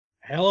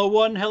Hello,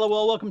 one. Hello,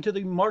 all. Welcome to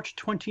the March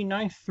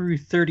 29th through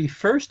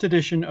 31st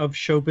edition of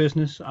Show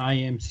Business. I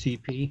am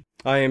CP.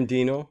 I am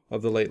Dino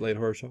of the Late Late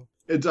Horror Show.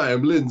 And I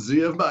am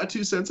Lindsay of My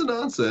Two Cents of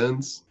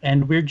Nonsense.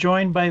 And we're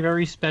joined by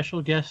very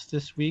special guests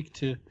this week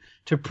to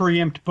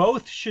preempt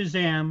both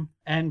Shazam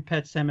and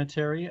Pet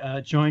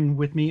Sematary. Joined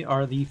with me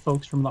are the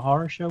folks from the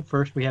horror show.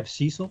 First, we have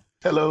Cecil.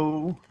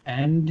 Hello.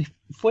 And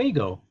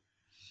Fuego.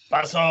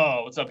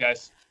 Paso. What's up,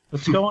 guys?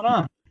 What's going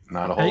on?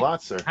 Not a whole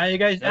lot, sir. How you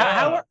guys?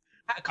 Yeah.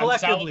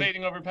 Collectively? I'm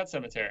salivating over Pet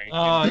Cemetery.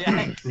 Oh,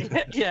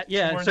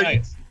 yeah. More So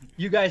nights.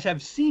 you guys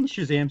have seen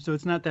Shazam, so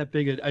it's not that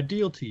big a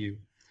deal to you.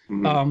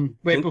 Mhm.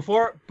 Wait,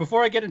 before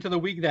I get into the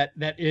week that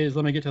is,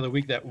 let me get to the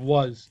week that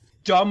was.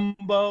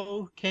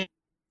 Dumbo came.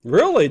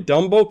 Really?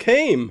 Dumbo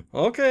came.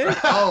 Okay.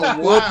 Oh, wow.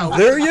 Well,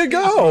 there you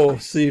go,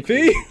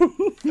 CP.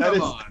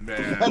 Come on,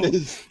 man. That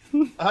is.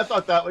 I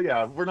thought that.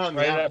 Yeah, we're not in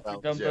the Right after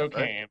outbounds Dumbo yet,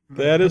 right? came.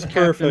 That is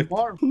perfect.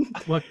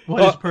 What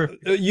is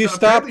perfect? You So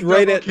stopped apparently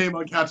right Dumbo at... came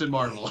on Captain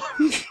Marvel.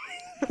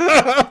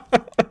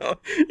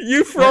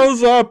 You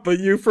froze up, but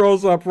you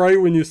froze up right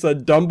when you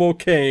said Dumbo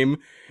came,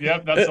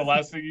 Yep, that's the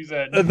last thing you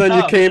said. and then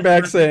you Oh, came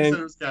back First thing saying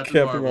said was Captain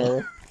Captain Marvel.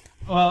 Marvel.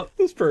 Well,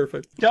 That's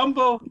perfect.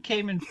 Dumbo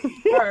came in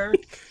first.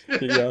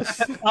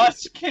 Yes.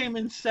 Us came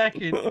in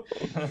second.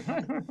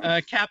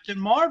 Captain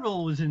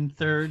Marvel was in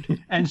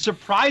third, and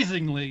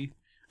surprisingly,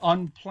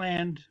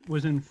 Unplanned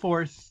was in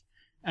fourth,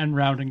 and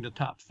rounding the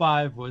top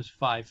five was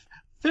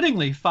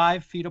fittingly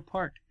 5 feet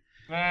apart.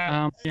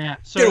 Yeah,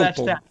 so that's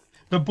Dumbo. that.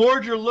 The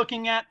board you're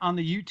looking at on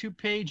the YouTube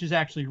page is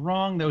actually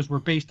wrong. Those were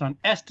based on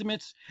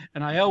estimates,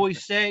 and I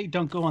always say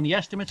don't go on the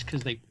estimates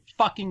because they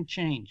fucking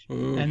change,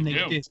 and they They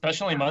do, did.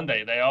 especially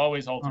Monday. They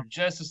always alter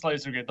just as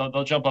slightly.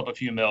 They'll jump up a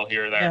few mil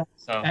here or there. Yeah.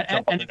 So And-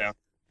 jump up and- and down.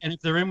 And if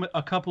they're in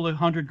a couple of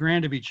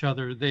 $100,000 of each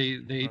other,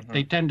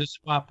 they tend to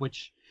swap,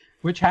 which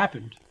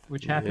happened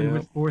Yeah.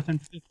 with fourth and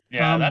fifth.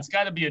 Yeah, that's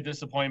got to be a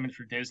disappointment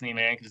for Disney,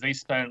 man, because they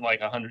spent like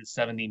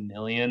 170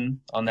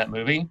 million on that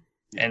movie,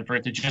 and for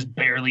it to just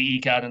barely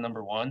eke out a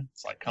number one,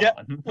 it's like, come Yeah.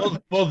 on.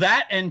 well,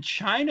 that and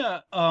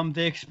China,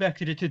 they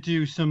expected it to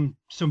do some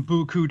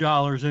buku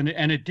dollars, and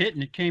it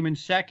didn't. It came in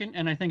second,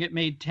 and I think it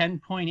made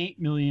 10.8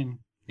 million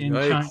in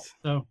Yikes. China.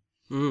 So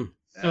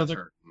That's they're-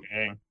 hurt.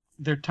 Dang.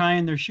 they're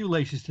tying their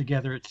shoelaces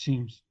together, it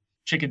seems.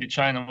 Chicken to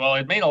China. Well,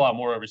 it made a lot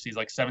more overseas,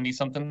 like 70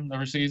 something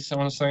overseas, I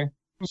want to say.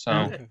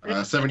 So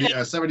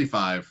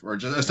 75 or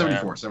just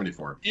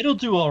 74. It'll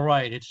do all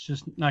right. It's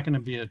just not going to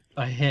be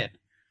a hit.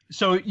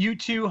 So you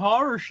two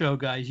horror show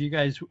guys, you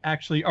guys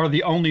actually are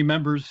the only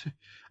members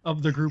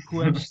of the group who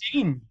have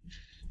seen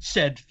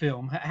said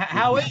film.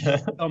 How is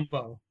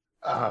Dumbo?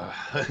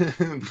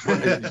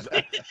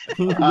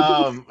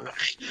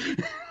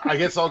 I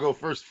guess I'll go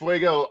first.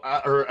 Fuego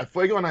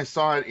and I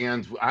saw it,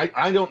 and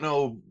I don't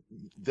know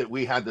that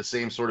we had the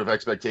same sort of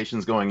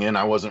expectations going in.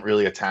 I wasn't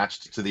really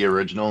attached to the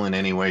original in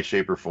any way,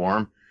 shape, or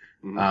form.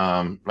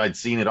 I'd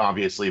seen it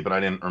obviously, but I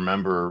didn't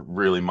remember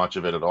really much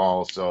of it at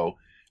all. So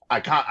I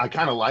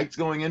kind of liked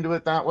going into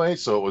it that way.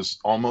 So it was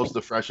almost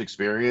a fresh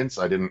experience.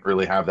 I didn't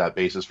really have that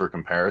basis for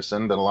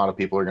comparison that a lot of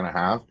people are going to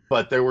have.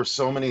 But there were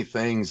so many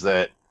things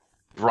that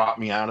brought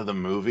me out of the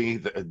movie.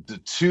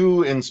 The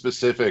two in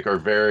specific are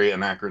very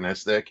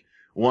anachronistic.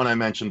 One I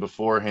mentioned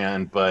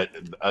beforehand, but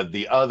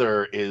the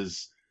other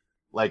is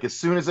like as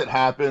soon as it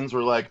happens,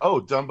 we're like, oh,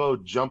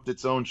 Dumbo jumped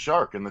its own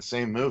shark in the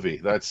same movie.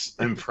 That's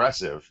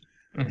impressive.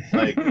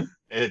 Like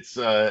it's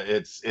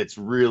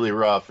really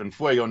rough, and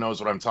Fuego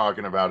knows what I'm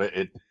talking about.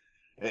 It's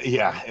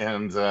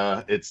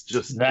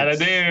just that I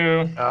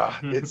do.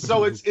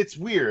 It's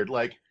weird.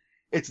 Like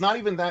it's not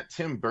even that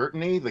Tim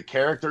Burton-y. The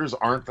characters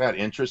aren't that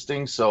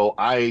interesting, so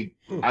I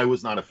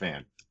was not a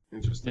fan.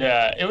 Interesting.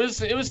 Yeah, it was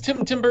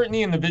Tim Burton-y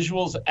in the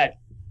visuals at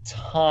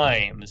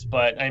times,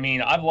 but I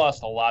mean, I've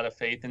lost a lot of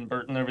faith in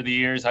Burton over the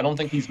years. I don't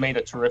think he's made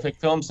a terrific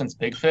film since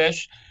Big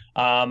Fish.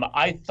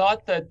 I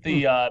thought that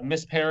the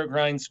Miss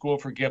Peregrine School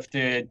for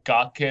Gifted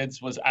Goth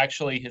Kids was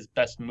actually his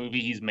best movie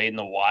he's made in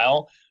a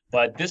while,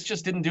 but this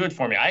just didn't do it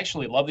for me. I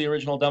actually love the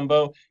original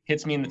Dumbo.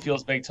 Hits me in the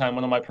feels big time,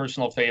 one of my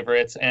personal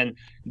favorites. And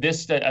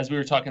this, as we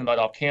were talking about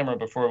off camera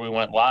before we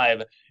went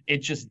live, it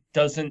just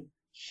doesn't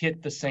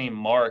hit the same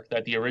mark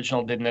that the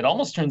original did, and it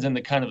almost turns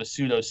into kind of a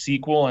pseudo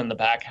sequel in the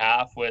back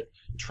half with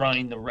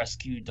trying to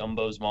rescue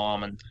Dumbo's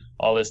mom and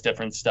all this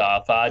different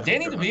stuff.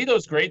 Danny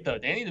DeVito's great though.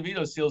 Danny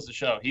DeVito steals the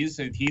show.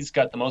 He's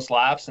got the most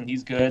laughs and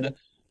he's good,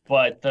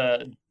 but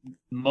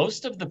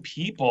most of the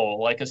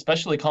people, like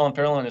especially Colin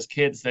Farrell and his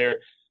kids,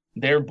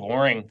 they're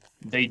boring.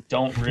 They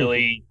don't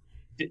really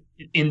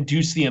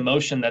induce the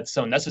emotion that's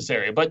so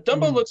necessary. But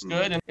Dumbo looks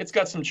good and it's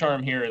got some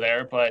charm here or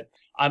there, but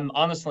I'm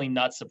honestly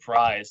not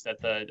surprised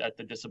at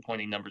the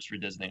disappointing numbers for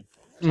Disney.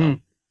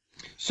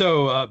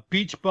 So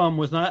Beach Bum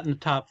was not in the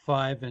top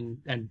 5,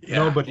 and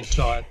nobody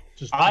saw it.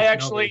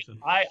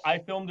 I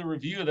filmed a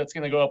review that's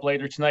going to go up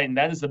later tonight, and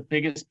that is the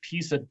biggest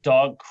piece of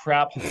dog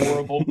crap,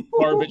 horrible,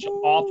 garbage,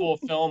 awful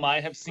film I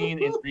have seen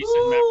in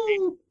recent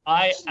memory.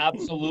 I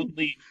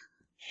absolutely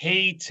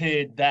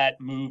hated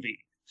that movie.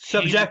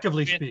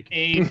 Subjectively hated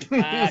speaking. it a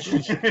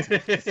passion.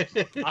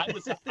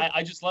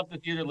 I just left the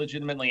theater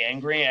legitimately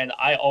angry, and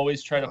I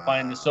always try to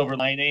find the silver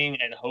lining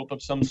and hope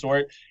of some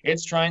sort.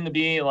 It's trying to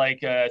be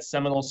like a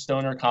seminal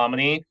stoner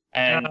comedy,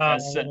 and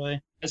Really?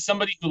 as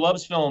somebody who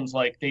loves films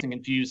like Dazed and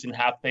Confused and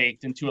Half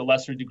Baked, and to a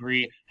lesser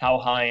degree How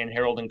High and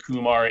Harold and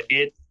Kumar,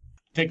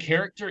 the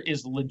character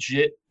is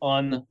legit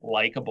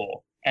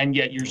unlikable, and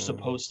yet you're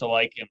supposed to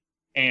like him.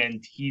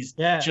 And he's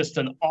just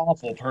an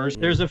awful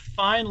person. There's a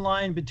fine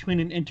line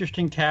between an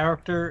interesting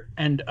character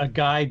and a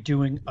guy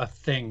doing a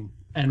thing.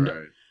 And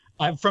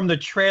from the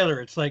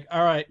trailer, it's like,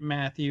 all right,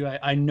 Matthew,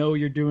 I know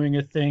you're doing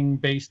a thing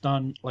based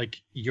on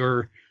like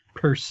your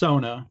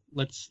persona.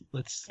 Let's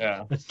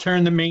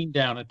turn the main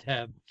down a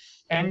tab.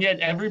 And yet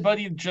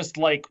everybody just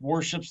like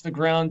worships the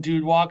ground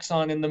dude walks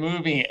on in the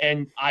movie,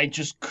 and I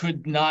just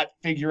could not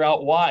figure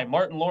out why.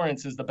 Martin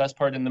Lawrence is the best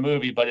part in the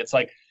movie, but it's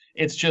like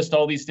it's just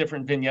all these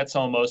different vignettes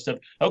almost of,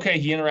 okay,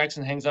 he interacts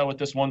and hangs out with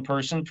this one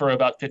person for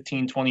about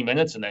 15, 20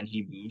 minutes, and then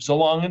he moves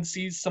along and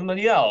sees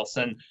somebody else.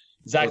 And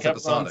Zac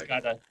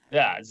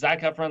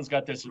Efron's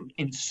got this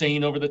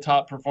insane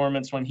over-the-top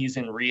performance when he's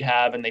in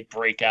rehab and they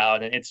break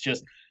out, and it's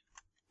just,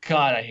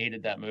 God, I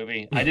hated that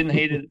movie. I didn't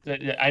hate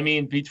it. I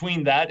mean,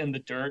 between that and The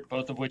Dirt,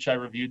 both of which I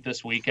reviewed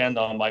this weekend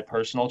on my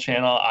personal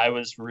channel, I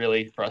was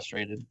really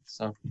frustrated.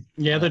 So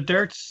yeah, The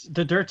Dirt's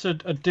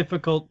a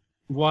difficult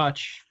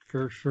watch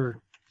for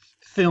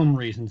film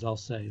reasons, I'll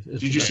say.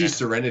 Did you see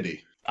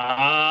Serenity?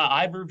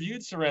 I've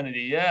reviewed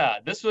Serenity. Yeah,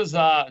 this was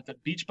the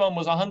Beach Bum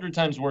was 100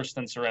 times worse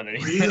than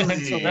Serenity. Really?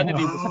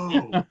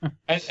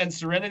 and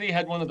Serenity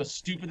had one of the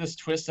stupidest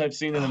twists I've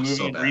seen in a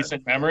movie in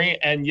recent memory,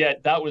 and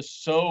yet that was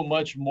so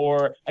much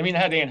more. I mean, it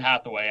had Anne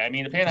Hathaway. I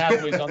mean, if Anne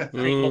Hathaway's on the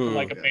screen looking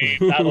like a babe,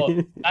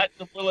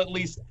 that will at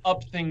least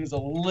up things a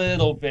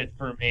little bit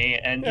for me.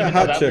 And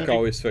hot chick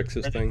always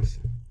fixes things.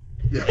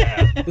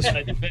 Yeah.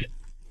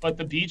 But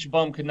the Beach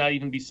Bum could not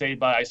even be saved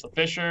by Isla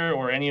Fisher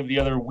or any of the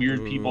other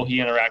weird people he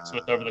interacts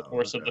with over the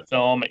course of the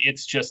film.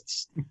 It's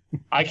just,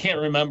 I can't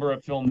remember a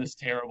film this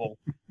terrible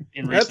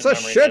in recent memory. That's a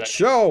shit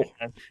show.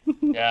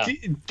 Yeah.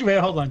 Wait,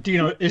 hold on. Do you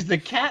know, is the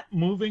cat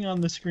moving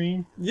on the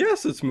screen?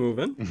 Yes, it's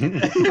moving.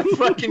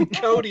 Fucking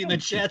Cody in the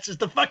chat says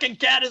the fucking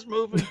cat is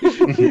moving.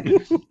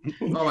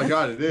 Oh my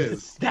God, it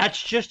is.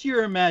 That's just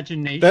your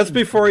imagination. That's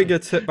before he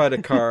gets hit by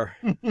the car.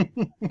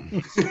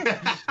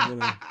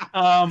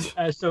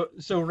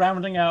 So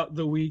rounding out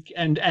the week,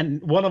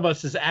 and one of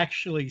us has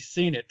actually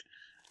seen it,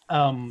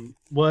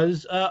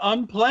 was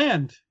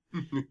Unplanned,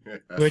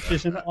 which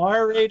is an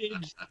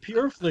R-rated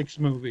PureFlix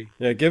movie.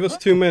 Yeah, give us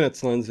 2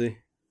 minutes, Lindsay.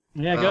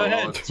 Yeah, go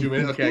ahead. 2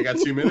 minutes. Okay, I got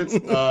 2 minutes.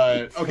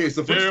 Okay,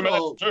 so first of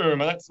all, 2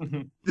 minutes.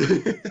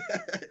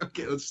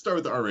 Okay, let's start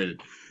with the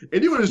R-rated.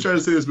 Anyone who's trying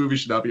to say this movie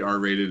should not be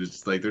R-rated, it's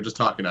just like they're just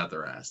talking out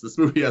their ass. This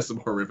movie has some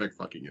horrific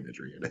fucking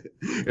imagery in it,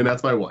 and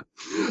that's my one.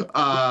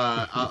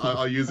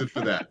 I'll use it for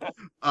that.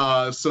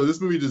 So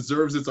this movie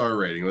deserves its R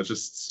rating. Let's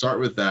just start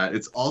with that.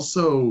 It's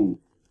also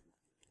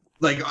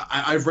like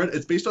I've read.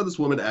 It's based on this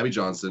woman, Abby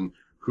Johnson,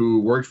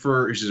 who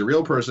she's a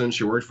real person.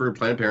 She worked for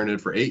Planned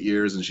Parenthood for 8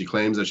 years, and she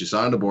claims that she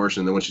saw an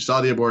abortion. Then when she saw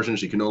the abortion,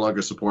 she could no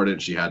longer support it,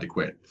 and she had to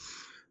quit.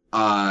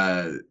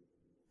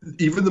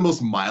 Even the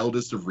most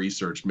mildest of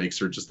research makes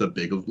her just a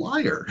big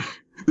liar.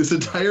 This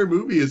entire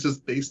movie is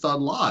just based on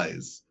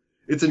lies.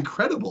 It's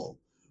incredible.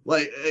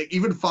 Like,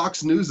 even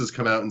Fox News has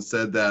come out and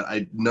said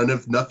that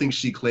nothing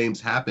she claims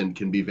happened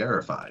can be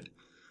verified.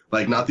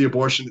 Like, not the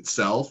abortion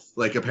itself.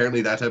 Like,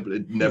 apparently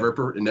it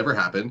never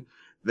happened.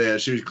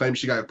 She claimed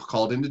she got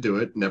called in to do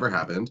it. Never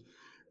happened.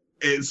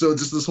 And so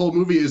just this whole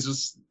movie is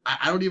just,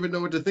 I don't even know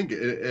what to think.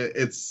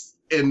 It's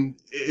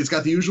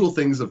got the usual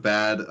things of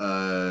bad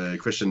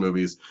Christian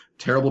movies: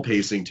 terrible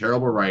pacing,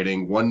 terrible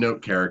writing,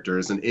 one-note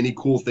characters, and any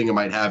cool thing it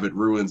might have, it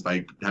ruins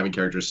by having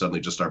characters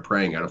suddenly just start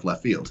praying out of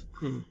left field.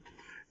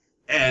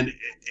 And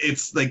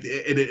it's like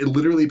it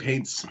literally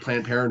paints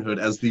Planned Parenthood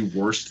as the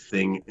worst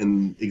thing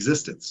in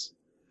existence.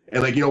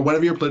 And like,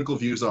 whatever your political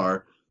views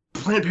are,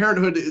 Planned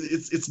Parenthood,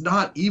 it's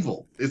not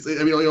evil.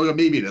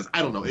 Maybe it is.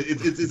 I don't know.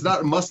 It's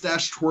not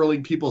mustache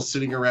twirling people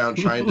sitting around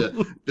trying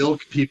to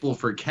bilk people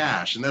for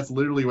cash. And that's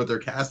literally what they're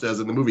cast as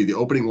in the movie. The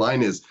opening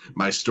line is,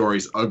 "My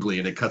story's ugly,"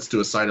 and it cuts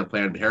to a sign of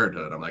Planned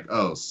Parenthood. I'm like,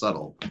 oh,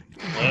 subtle.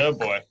 Oh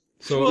boy.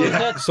 So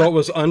it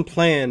was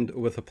unplanned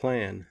with a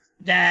plan.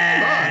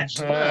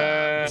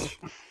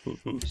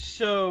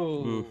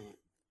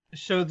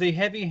 So the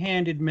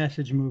heavy-handed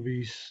message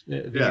movies,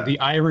 the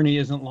irony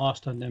isn't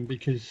lost on them,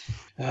 because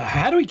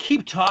how do we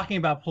keep talking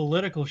about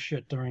political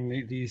shit during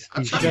these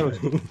shows?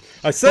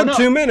 I said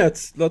 2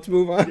 minutes. Let's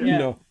move on.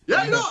 Yeah.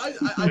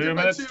 I 2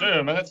 minutes.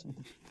 2 minutes.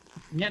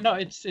 Yeah, no,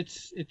 it's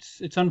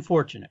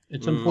unfortunate.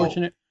 It's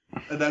unfortunate.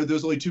 And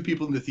there's only two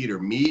people in the theater: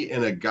 me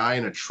and a guy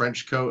in a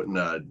trench coat and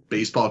a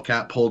baseball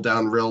cap pulled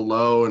down real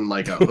low and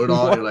like a hood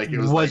on. And, like,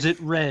 was it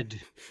red?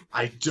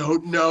 I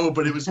don't know,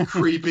 but it was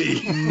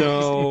creepy.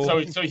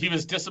 No. So he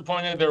was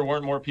disappointed there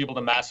weren't more people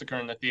to massacre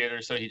in the theater,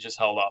 so he just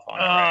held off on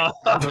it.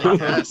 Right?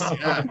 Yes,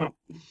 yeah.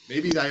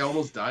 Maybe I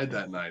almost died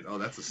that night. Oh,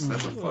 that's a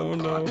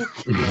fun thought.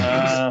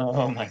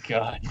 Oh my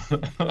God.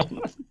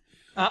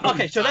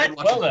 Okay, so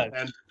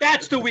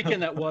that's the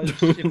weekend that was.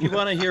 If you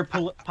want to hear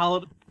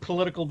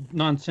political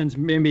nonsense,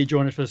 maybe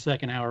join us for the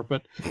second hour.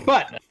 But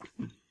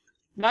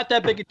not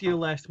that big a deal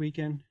last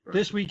weekend.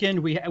 This weekend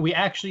we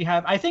actually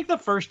have, I think, the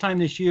first time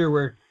this year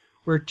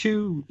where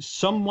two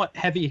somewhat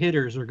heavy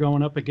hitters are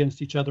going up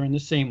against each other in the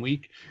same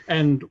week,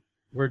 and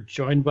we're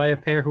joined by a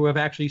pair who have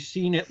actually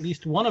seen at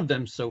least one of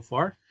them so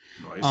far.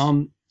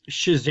 Nice.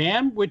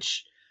 Shazam,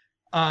 which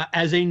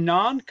as a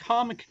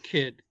non-comic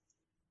kid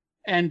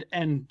and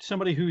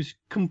somebody who's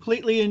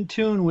completely in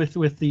tune with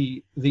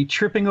the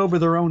tripping over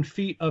their own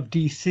feet of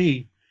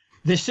DC,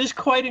 this is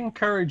quite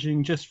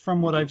encouraging just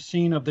from what I've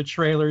seen of the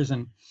trailers,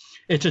 and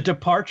it's a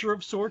departure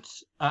of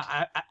sorts.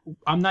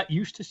 I'm not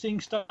used to seeing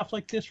stuff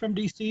like this from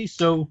DC,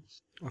 so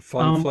a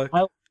fun flick.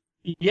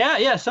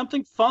 Yeah,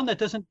 something fun that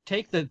doesn't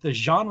take the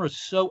genre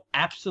so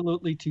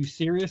absolutely too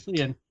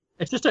seriously, and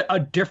it's just a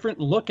different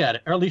look at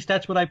it, or at least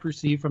that's what I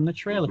perceive from the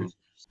trailers.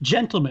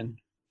 Gentlemen,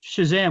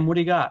 Shazam, what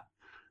do you got?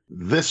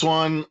 This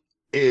one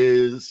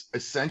is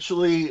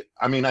essentially,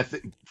 I mean, I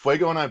think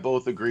Fuego and I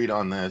both agreed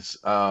on this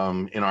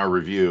in our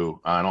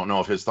review. I don't know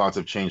if his thoughts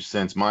have changed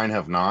since. Mine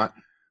have not,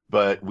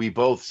 but we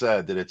both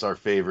said that it's our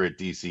favorite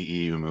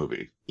DCEU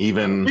movie,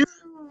 even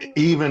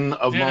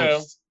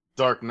amongst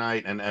Dark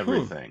Knight and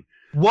everything.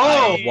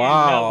 Whoa!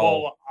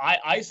 Well,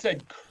 I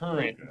said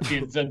current.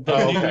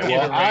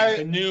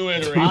 The new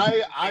iteration.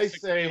 I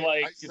say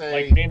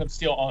like Man of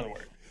Steel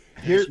onward.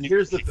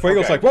 Here's the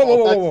Fuego's like,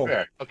 whoa.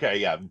 Fair. Okay,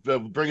 yeah,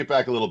 bring it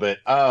back a little bit.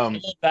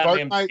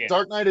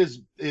 Dark Knight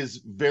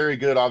is very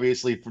good.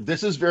 Obviously,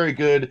 this is very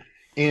good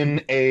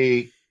in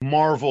a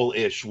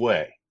Marvel-ish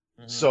way.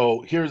 Mm-hmm.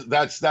 So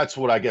that's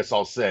what I guess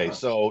I'll say.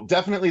 So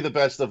definitely the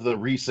best of the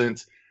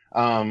recent.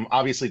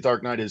 Obviously,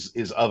 Dark Knight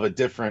is of a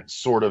different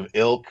sort of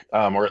ilk,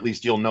 or at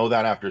least you'll know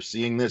that after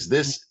seeing this.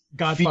 This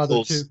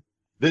Godfather too.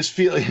 This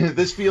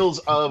feels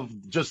of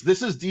just,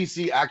 this is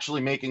DC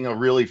actually making a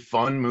really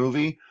fun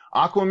movie.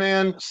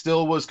 Aquaman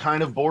still was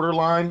kind of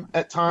borderline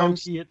at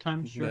times. At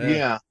times, sure.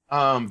 Yeah.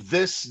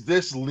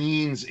 This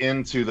leans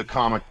into the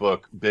comic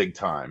book big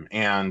time,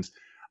 and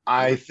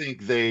I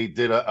think they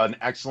did an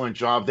excellent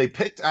job. They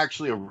picked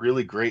actually a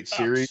really great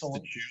series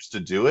to choose to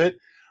do it.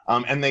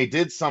 And they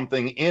did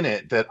something in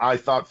it that I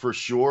thought for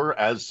sure,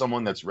 as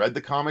someone that's read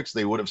the comics,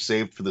 they would have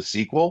saved for the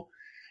sequel.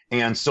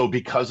 And so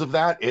because of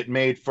that, it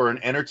made for an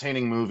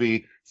entertaining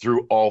movie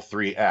through all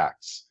three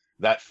acts.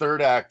 That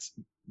third act,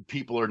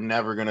 people are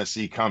never going to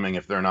see coming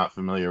if they're not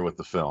familiar with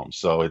the film.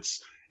 So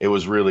it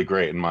was really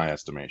great in my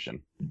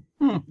estimation.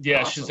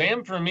 Yeah, Awesome.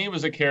 Shazam for me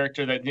was a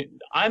character that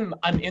I'm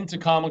into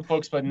comic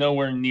books, but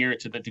nowhere near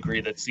to the degree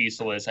that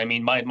Cecil is. I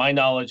mean, my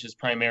knowledge is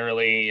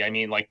primarily,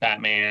 like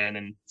Batman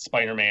and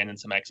Spider-Man and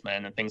some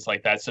X-Men and things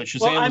like that. So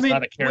Shazam is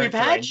not a character we've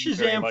had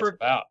Shazam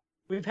about.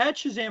 We've had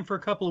Shazam for a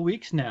couple of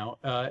weeks now.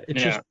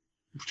 Just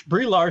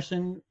Brie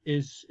Larson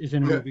is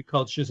in a movie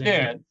called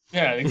Shazam.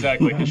 Yeah,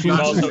 exactly.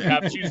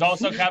 She's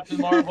also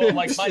Captain Marvel.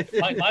 Like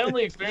my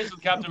only experience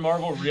with Captain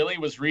Marvel really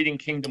was reading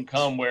Kingdom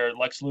Come, where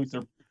Lex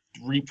Luthor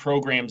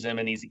reprograms him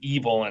and he's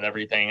evil and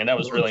everything, and that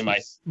was really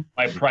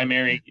my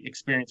primary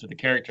experience with the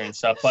character and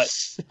stuff. But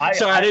I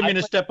didn't mean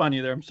to step on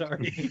you there. I'm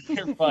sorry.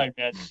 You're fine,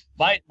 man.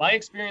 My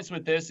experience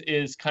with this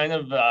is kind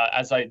of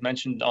as I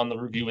mentioned on the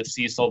review with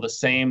Cecil, the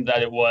same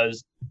that it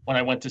was when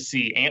I went to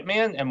see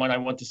Ant-Man and when I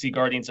went to see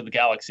Guardians of the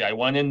Galaxy. I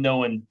went in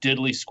knowing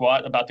diddly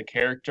squat about the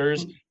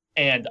characters,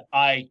 and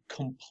I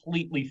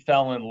completely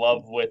fell in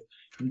love with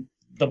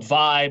the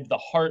vibe, the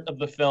heart of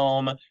the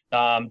film,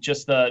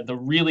 just the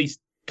really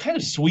kind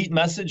of sweet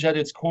message at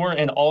its core,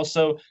 and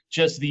also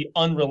just the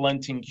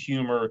unrelenting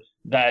humor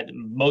that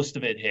most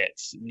of it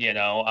hits.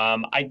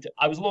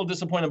 I was a little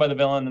disappointed by the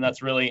villain, and that's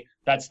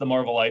the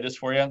Marvelitis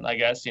for you, I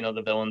guess.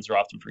 The villains are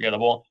often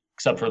forgettable,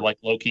 except for like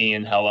Loki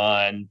and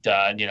Hela and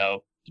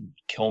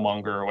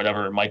Killmonger or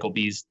whatever Michael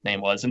B's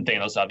name was, and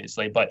Thanos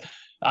obviously. But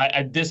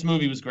this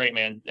movie was great,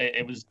 man.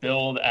 It was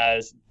billed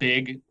as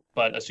big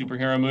but a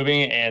superhero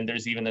movie, and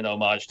there's even an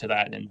homage to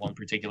that in one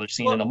particular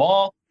scene in a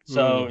mall.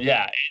 So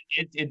yeah,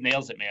 it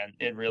nails it, man.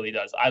 It really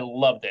does. I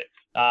loved it.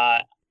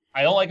 I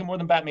don't like it more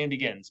than Batman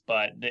Begins,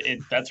 but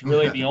that's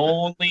really the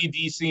only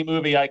DC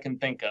movie I can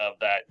think of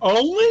that.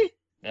 Only?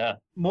 Yeah.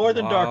 More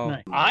than Dark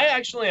Knight. I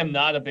actually am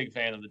not a big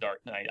fan of the Dark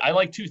Knight. I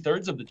like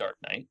 2/3 of the Dark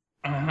Knight.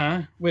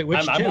 Wait,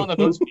 which I'm one of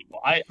those people.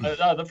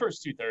 The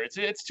first 2/3.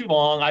 It's too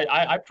long.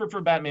 I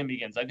prefer Batman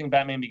Begins. I think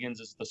Batman Begins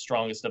is the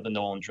strongest of the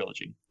Nolan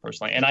trilogy,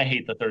 personally, and I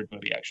hate the third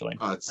movie actually.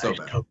 Oh, it's so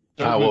bad.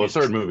 The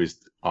third movie's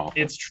awful.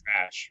 It's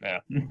trash. Yeah.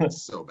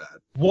 It's so bad.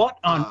 What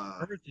on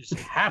earth is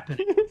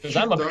happening? Because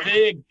I'm a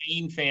big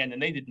Bane fan,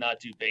 and they did not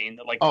do Bane.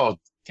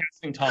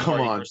 Casting Tom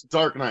Hardy. Come on,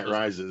 Dark Knight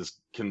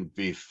Rises can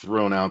be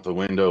thrown out the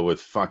window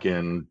with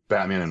fucking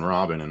Batman and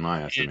Robin, in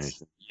my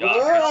estimation.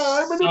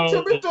 I'm an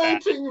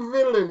intimidating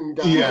villain,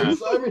 guys. Yeah.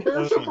 I'm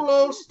here to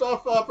blow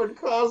stuff up and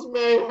cause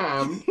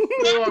mayhem.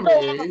 Hear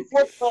me.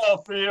 Football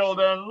field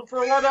and for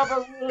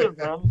whatever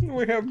reason.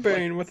 We have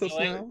Bane with us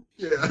now.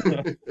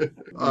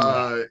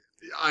 Yeah.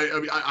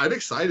 I'm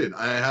excited.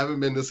 I haven't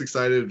been this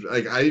excited.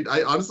 Like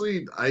I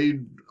honestly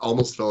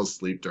almost fell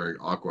asleep during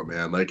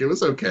Aquaman. Like it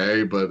was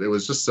okay, but it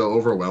was just so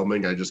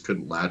overwhelming. I just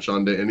couldn't latch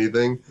onto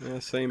anything. Yeah,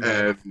 same.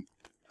 And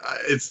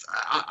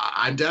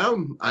I'm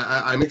down.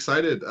 I'm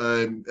excited.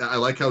 I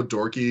like how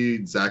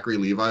dorky Zachary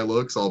Levi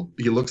looks.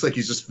 He looks like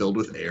he's just filled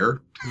with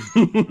air,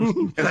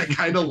 and I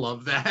kind of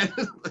love that,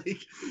 like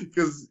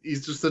because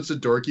he's just such a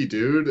dorky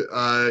dude.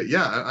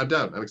 Yeah, I'm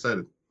down. I'm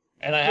excited.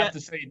 And I have to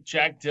say,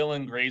 Jack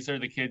Dylan Grazer,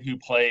 the kid who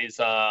plays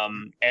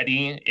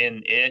Eddie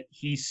in It,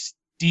 he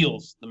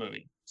steals the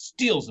movie.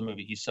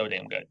 He's so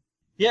damn good.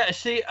 Yeah,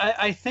 see,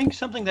 I think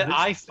something that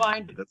I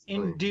find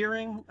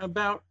endearing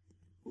about,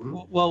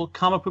 well,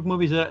 comic book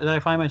movies that I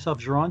find myself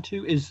drawn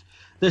to is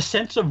the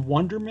sense of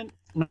wonderment.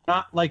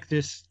 Not like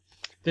this.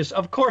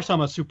 Of course, I'm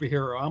a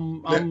superhero.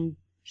 I'm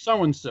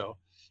so and so.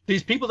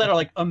 These people that are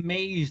like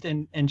amazed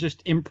and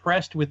just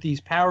impressed with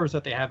these powers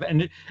that they have,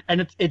 and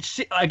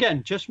it's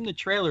again just from the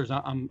trailers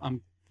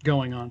I'm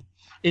going on.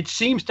 It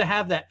seems to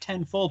have that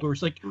tenfold where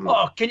it's like,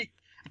 oh, can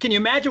you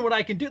imagine what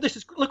I can do? This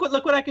is look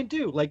what I can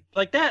do, like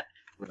that.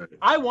 Right.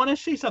 I want to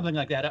see something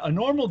like that. A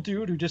normal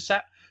dude who just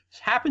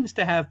happens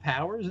to have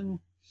powers and.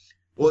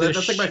 Well,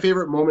 that's like my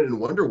favorite moment in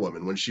Wonder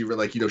Woman when she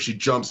she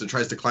jumps and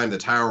tries to climb the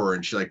tower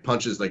and she like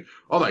punches like,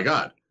 oh my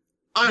god.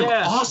 I'm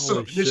awesome.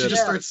 And she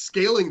just starts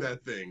scaling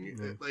that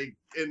thing.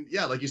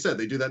 Yeah. Like you said,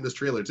 they do that in this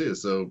trailer too.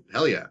 So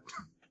hell yeah.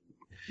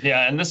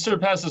 Yeah, and this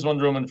surpasses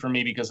Wonder Woman for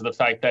me because of the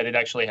fact that it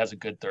actually has a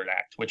good third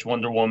act, which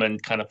Wonder Woman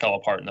kind of fell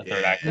apart in the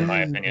third act, in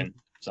my opinion.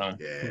 So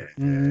that's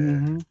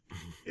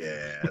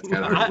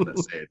kind of hard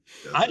to say.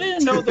 I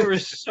didn't know there were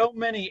so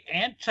many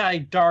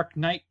anti-Dark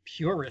Knight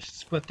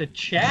purists, but the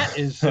chat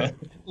is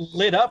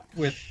lit up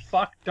with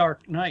fuck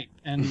Dark Knight.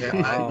 And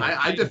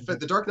I defend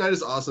the Dark Knight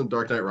is awesome.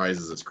 Dark Knight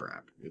Rises is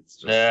crap. It's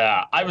just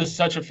I was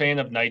such a fan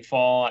of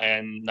Nightfall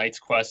and Knight's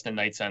Quest and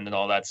Knight's End and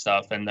all that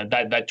stuff, and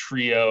that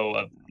trio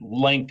of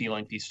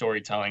lengthy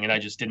storytelling, and I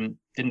just didn't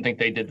think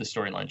they did the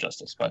storyline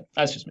justice. But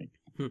that's just me.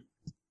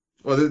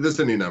 Well, there's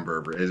any number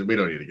of reasons. We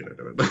don't need to get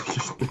into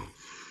it.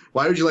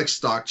 Why would you like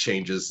stock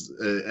changes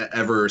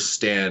ever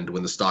stand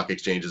when the stock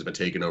exchange has been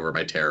taken over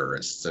by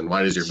terrorists? And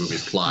why does your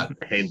movie's plot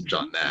hinge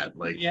on that?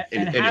 Like,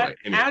 anyway.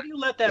 How do you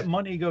let that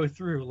money go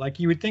through? Like,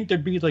 you would think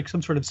there'd be like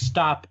some sort of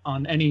stop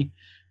on any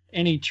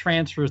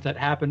transfers that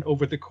happen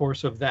over the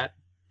course of that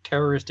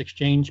terrorist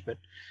exchange. But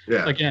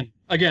again,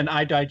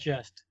 I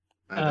digest.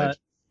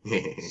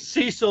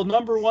 Cecil,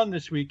 number one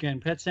this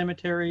weekend: Pet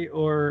Sematary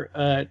or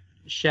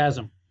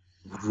Shazam?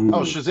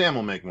 Oh, Shazam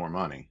will make more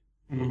money.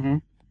 Mm-hmm.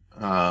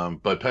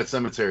 But Pet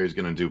Sematary is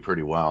going to do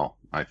pretty well,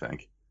 I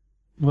think.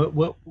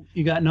 What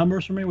you got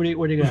numbers for me? What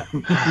do you got?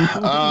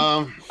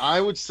 I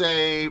would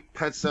say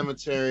Pet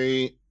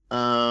Sematary.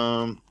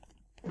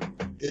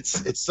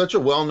 It's such a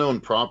well-known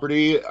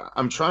property.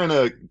 I'm trying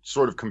to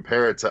sort of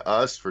compare it to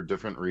Us for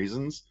different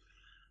reasons.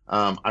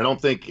 I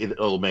don't think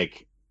it'll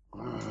make.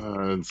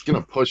 It's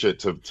going to push it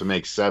to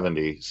make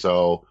 70.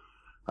 So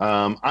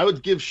I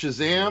would give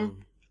Shazam.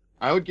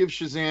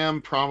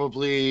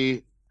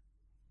 Probably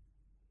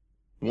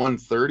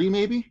 130,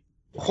 maybe.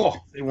 Oh,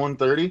 say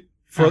 130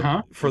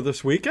 for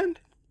this weekend.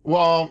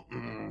 Well,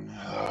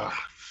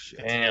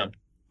 damn.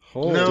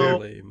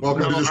 Holy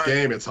welcome to this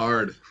game. It's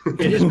hard.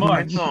 It is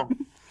March.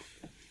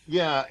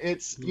 Yeah,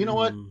 it's you know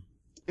what.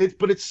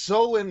 But it's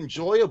so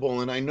enjoyable,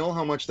 and I know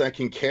how much that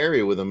can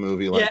carry with a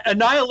movie like that.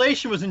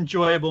 Annihilation was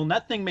enjoyable, and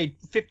that thing made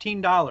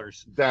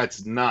 $15.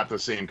 That's not the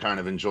same kind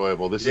of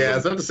enjoyable. It's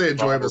not to say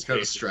enjoyable is kind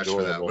of a stretch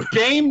for that one.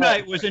 Game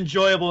Night was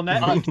enjoyable, and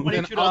that made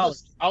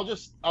 $22. I'll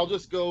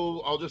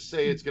just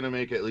say it's going to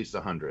make at least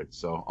 100.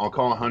 So I'll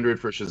call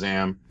 100 for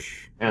Shazam,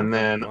 and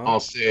then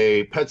I'll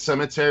say Pet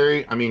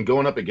Sematary. I mean,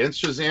 going up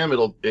against Shazam,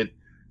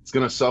 it's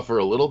going to suffer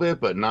a little bit,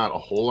 but not a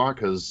whole lot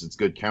because it's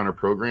good counter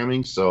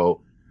programming.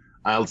 So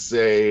I'll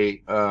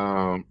say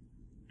I'd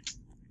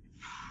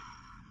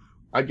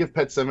give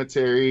Pet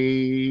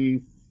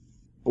Sematary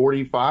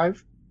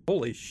 45.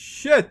 Holy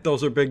shit,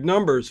 those are big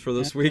numbers for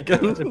this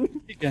weekend.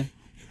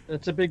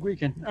 That's a big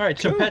weekend. All right,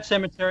 so Pet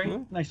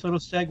Sematary, nice little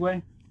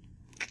segue.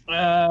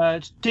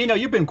 Dino,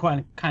 you've been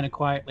kind of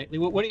quiet lately.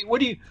 What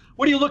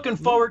are you looking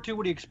forward to?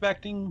 What are you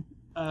expecting?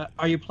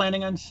 Are you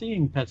planning on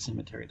seeing Pet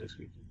Sematary this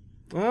week?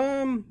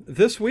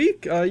 This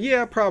week?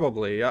 Yeah,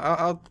 probably.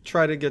 I'll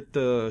try to get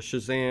the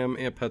Shazam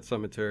and Pet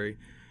Sematary.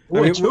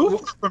 Two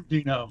from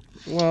Dino.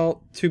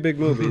 Well, two big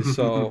movies,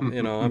 so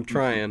I'm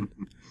trying.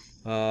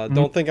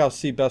 Don't think I'll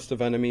see Best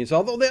of Enemies,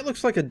 although that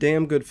looks like a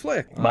damn good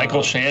flick.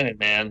 Michael Shannon,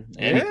 man.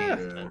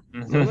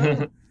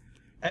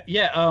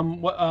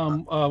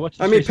 What's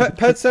I mean, Pet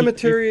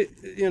Sematary,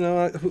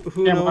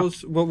 who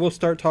knows? We'll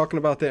start talking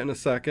about that in a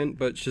second,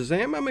 but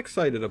Shazam I'm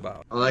excited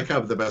about. I like how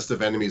The Best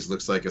of Enemies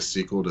looks like a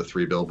sequel to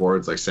Three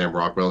Billboards, like Sam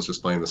Rockwell's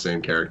just playing the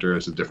same character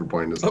at a different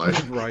point in his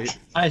life. Right.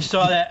 I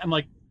saw that. I'm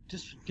like,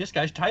 this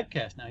guy's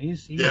typecast now.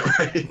 He's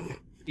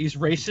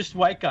racist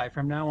white guy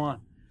from now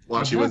on.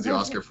 Watch, he wins the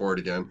Oscar for it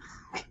again.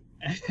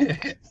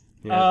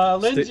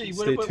 Lindsay,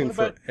 stay tuned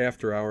for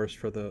After Hours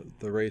for the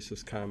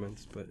racist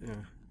comments, but yeah.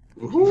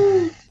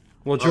 Woohoo!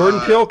 Well, Jordan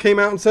Peele came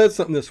out and said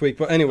something this week.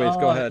 But anyways,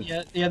 go ahead.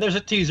 Yeah. There's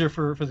a teaser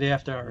for the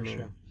After Hours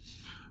show.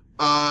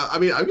 I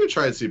mean, I'm gonna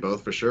try and see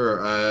both for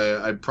sure.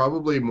 I'm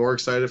probably more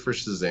excited for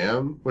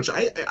Shazam, which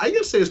I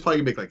gotta say is probably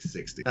gonna make like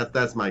 60.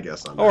 That's my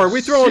guess on that. Oh, are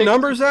we throwing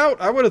numbers out?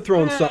 I would have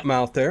thrown something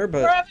out there,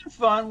 but we're having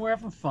fun. We're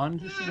having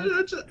fun.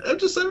 I'm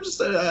just.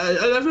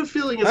 I have a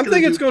feeling. I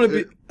think it's gonna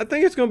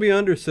be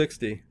under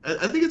 60.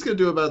 I think it's gonna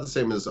do about the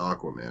same as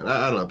Aquaman.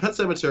 I don't know. Pet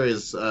Sematary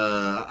is.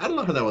 I don't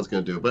know how that one's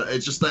gonna do, but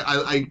it's just that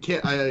I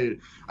can't. I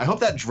hope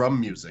that drum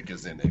music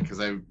is in it because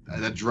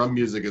that drum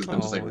music has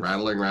been just like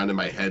rattling around in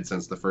my head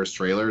since the first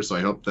trailer. So I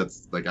hope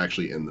that's like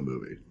actually in the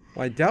movie.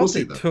 Well, I doubt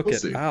they took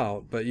it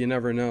out, but you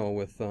never know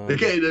with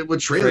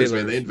trailers,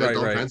 man. They invent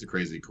all kinds of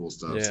crazy cool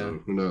stuff. Yeah. So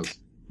who knows?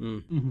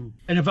 Mm-hmm.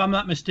 And if I'm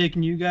not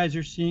mistaken, you guys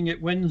are seeing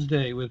it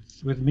Wednesday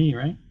with me,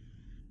 right?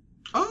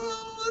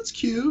 Oh, that's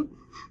cute.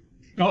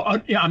 Oh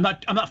yeah, I'm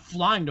not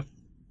flying to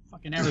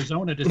fucking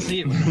Arizona to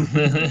see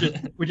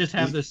it. We just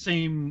have the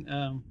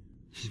same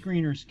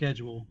screener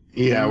schedule.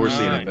 Yeah, we're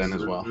seeing it then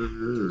as well.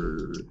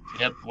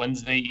 Yep,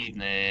 Wednesday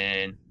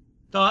evening.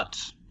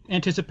 Thoughts,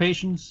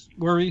 anticipations,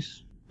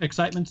 worries,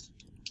 excitements?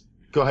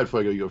 Go ahead,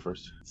 Fuego. You go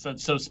first.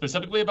 So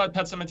specifically about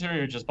Pet Sematary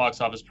or just box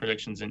office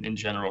predictions in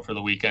general for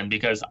the weekend?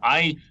 Because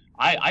I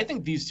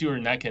think these two are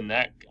neck and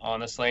neck.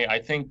 Honestly, I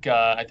think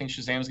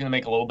Shazam's going to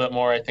make a little bit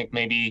more. I think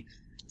maybe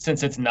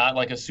since it's not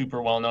like a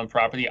super well-known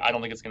property, I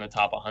don't think it's going to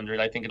top 100.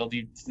 I think it'll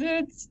do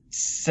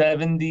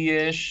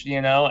 70-ish.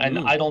 You know, and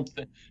I don't.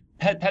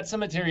 Pet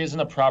Sematary isn't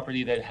a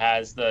property that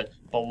has the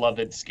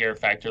beloved scare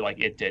factor like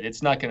it did.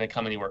 It's not going to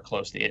come anywhere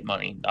close to it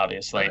money,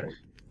 obviously. Right.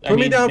 Put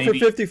me down for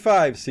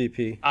 55,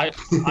 CP. I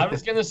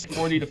was going to say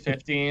 40 to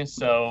 50,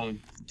 so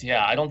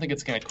yeah, I don't think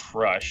it's going to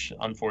crush,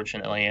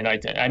 unfortunately. And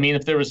I mean,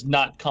 if there was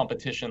not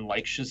competition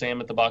like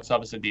Shazam at the box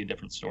office, it'd be a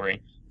different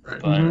story.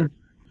 Right. But,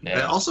 yeah.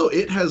 And also,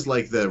 it has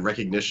like the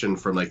recognition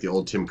from like the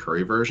old Tim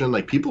Curry version.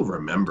 Like people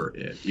remember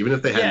it, even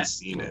if they hadn't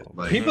seen it.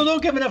 Like, people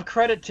don't give enough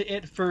credit to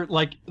it for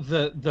like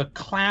the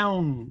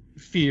clown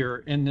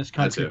fear in this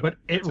country, but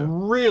it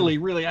really,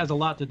 really has a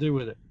lot to do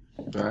with it.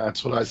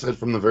 That's what I said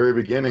from the very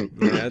beginning.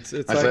 Yeah,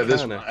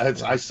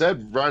 I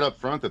said right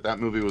up front that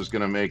movie was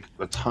going to make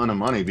a ton of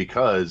money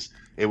because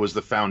it was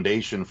the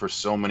foundation for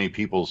so many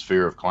people's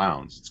fear of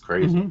clowns. It's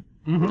crazy.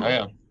 Mm-hmm. Mm-hmm. Oh,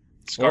 yeah.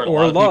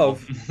 Or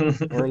love.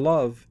 Or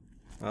love.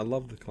 I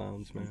love the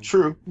clowns, man.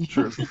 True.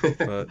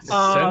 But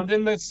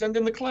send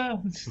in the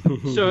clowns.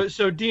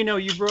 So Dino,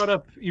 you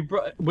brought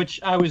which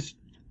I was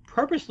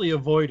purposely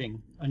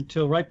avoiding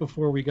until right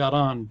before we got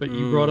on, but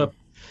you brought up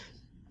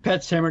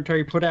Pet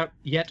Sematary put out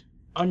yet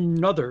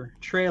another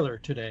trailer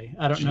today.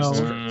 I don't know.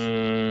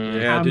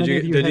 Yeah, did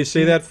you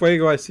see that,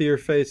 Fuego? I see your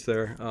face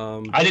there.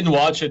 I didn't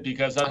watch it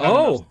because that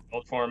was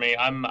for me.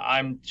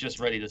 I'm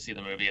just ready to see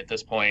the movie at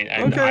this point,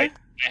 and I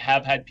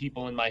have had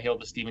people in my Hail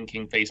to Stephen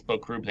King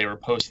Facebook group. They were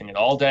posting it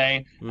all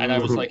day, and I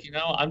was like,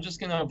 I'm just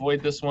gonna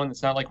avoid this one.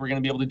 It's not like we're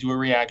gonna be able to do a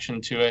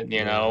reaction to it.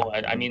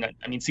 I mean,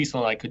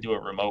 Cecil and I could do a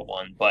remote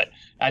one, but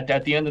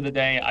at the end of the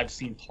day, I've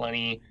seen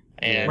plenty.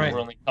 And we're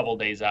only a couple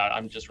days out.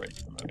 I'm just ready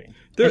for the movie.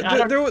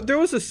 There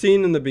was a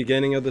scene in the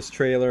beginning of this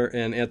trailer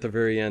and at the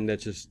very end that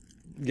just...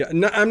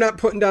 I'm not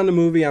putting down the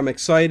movie. I'm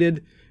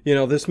excited.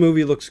 This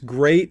movie looks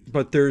great,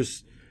 but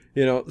there's,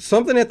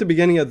 something at the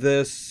beginning of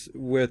this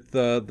with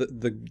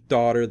the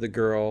daughter, the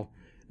girl,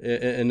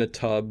 in the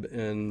tub.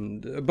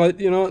 But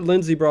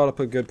Lindsay brought up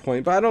a good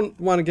point. But I don't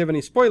want to give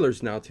any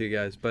spoilers now to you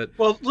guys. But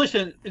well,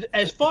 listen,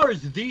 as far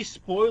as the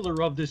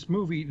spoiler of this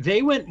movie,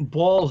 they went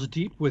balls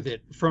deep with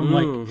it from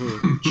like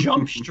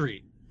Jump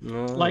Street.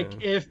 Like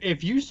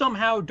if you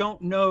somehow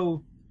don't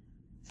know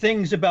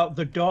things about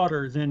the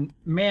daughter, then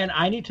man,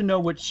 I need to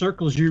know what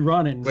circles you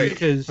run in. Wait,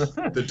 because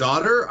the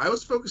daughter? I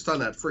was focused on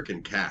that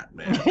freaking cat,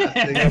 man.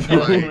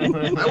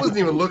 I wasn't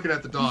even looking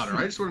at the daughter.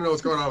 I just want to know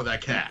what's going on with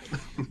that cat.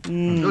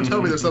 Don't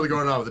tell me there's something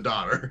going on with the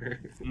daughter.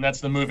 And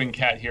that's the moving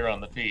cat here on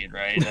the feed,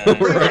 right?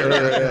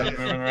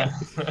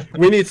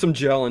 We need some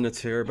gel in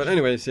its hair, but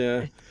anyways,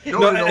 yeah.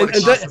 No,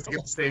 that's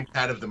the same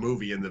cat of the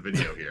movie in the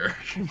video here.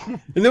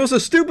 And there was a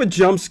stupid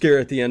jump scare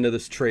at the end of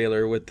this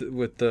trailer with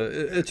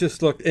the it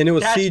just looked, and it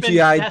was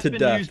CGI'd to death. That's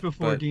been used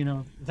before,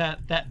 Dino.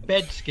 That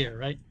bed scare,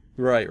 right?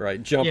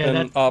 Right.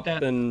 Jumping up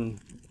and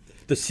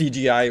the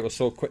CGI was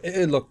so quick.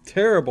 It looked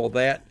terrible.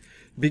 That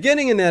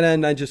beginning and that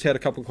end, I just had a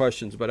couple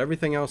questions, but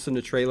everything else in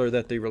the trailer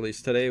that they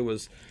released today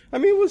was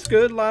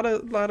good. A lot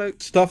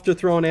of stuff they're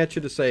throwing at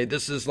you to say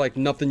this is like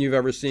nothing you've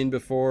ever seen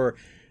before.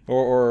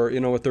 Or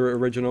with the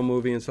original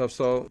movie and stuff,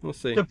 so we'll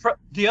see.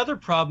 The other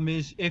problem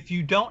is if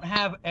you don't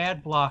have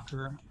ad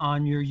blocker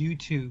on your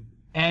YouTube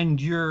and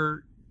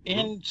you're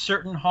in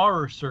certain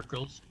horror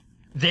circles,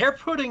 they're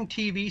putting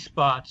TV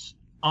spots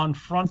on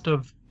front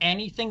of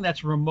anything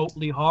that's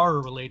remotely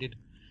horror related,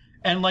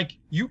 and like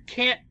you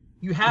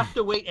have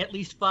to wait at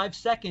least 5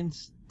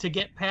 seconds to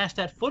get past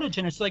that footage,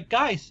 and it's like,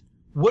 guys,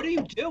 what are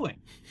you doing?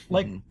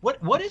 Like,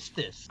 what is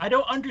this? I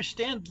don't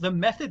understand the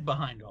method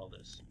behind all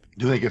this.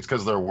 Do you think it's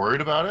because they're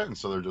worried about it, and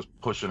so they're just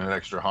pushing it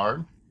extra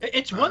hard?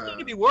 It's one thing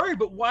to be worried,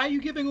 but why are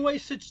you giving away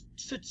such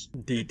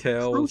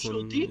details?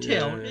 Crucial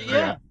detail.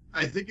 Yeah.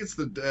 I think it's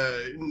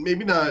the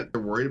maybe not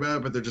they're worried about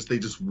it, but they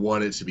just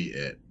want it to be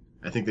it.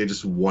 I think they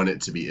just want it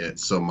to be it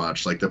so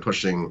much. Like they're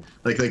pushing,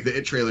 like the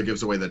It trailer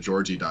gives away that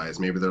Georgie dies.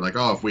 Maybe they're like,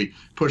 oh, if we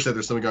push that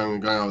there's something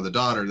going on with the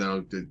daughter,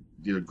 that'll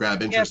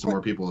grab interest and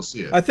more people will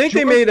see it. I think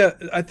they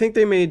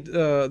made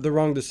the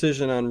wrong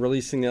decision on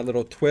releasing that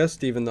little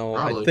twist, even though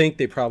I think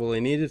they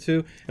probably needed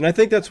to. And I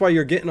think that's why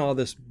you're getting all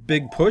this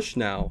big push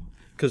now,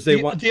 because they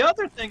want. The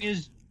other thing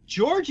is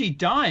Georgie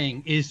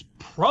dying is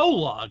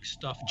prologue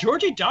stuff.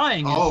 Georgie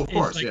dying is, of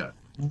course, is like, yeah.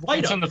 Right,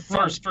 it's in the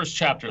first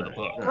chapter of the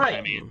book. Right.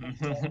 I mean,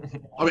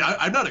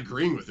 I'm not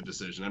agreeing with the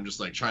decision. I'm just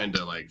like trying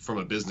to from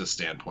a business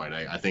standpoint.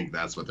 I think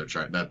that's what they're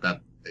trying.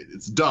 That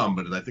it's dumb,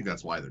 but I think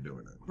that's why they're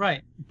doing it.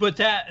 Right, but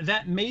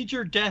that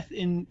major death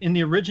in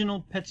the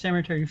original Pet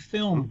Sematary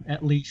film,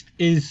 at least,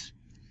 is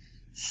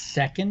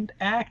second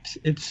act.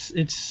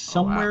 It's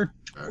somewhere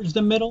towards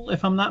the middle,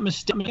 if I'm not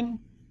mistaken.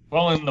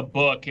 well, in the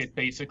book, it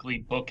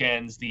basically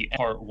bookends the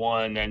part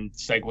 1 and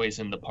segues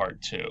into part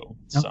 2.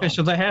 Okay,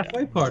 so the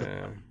halfway part.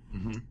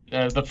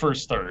 Yeah. The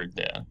first third,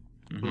 yeah.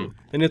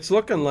 And it's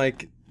looking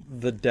like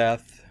the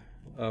death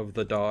of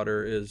the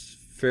daughter is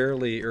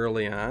fairly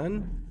early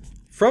on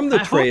from the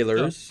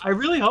trailers. I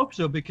really hope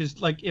so, because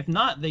if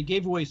not, they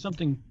gave away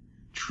something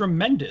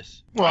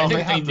tremendous. Well,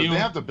 they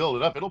have to build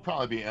it up. It'll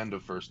probably be end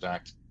of first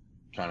act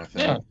kind of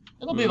thing. Yeah,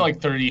 it'll be like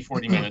 30,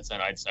 40 minutes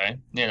then, I'd say,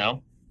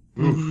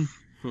 And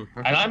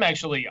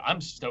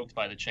I'm stoked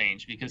by the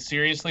change, because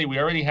seriously, we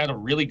already had a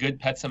really good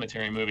Pet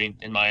Sematary movie,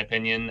 in my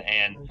opinion,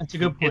 and that's a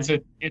good point.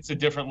 It's a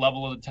different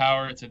level of the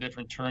tower. It's a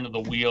different turn of the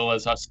wheel,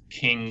 as us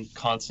King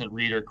constant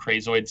reader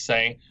crazoids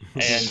say.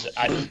 And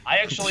I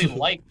actually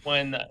like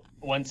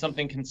when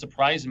something can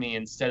surprise me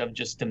instead of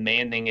just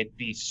demanding it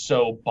be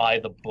so by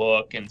the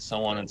book and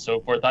so on and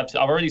so forth. I've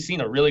already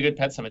seen a really good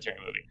Pet Sematary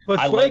movie. But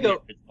I love the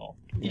original.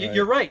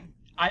 You're right.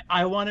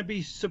 I want to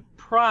be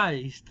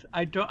surprised.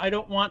 I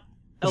don't want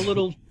a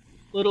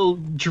little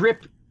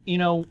drip,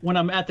 when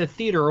I'm at the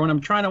theater or when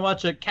I'm trying to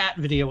watch a cat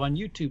video on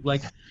YouTube.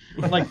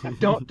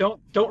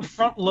 Don't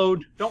front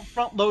load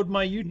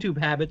my YouTube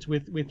habits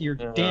with your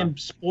damn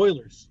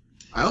spoilers.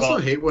 I also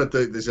hate what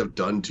they have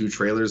done to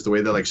trailers. The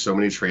way that so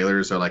many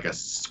trailers are a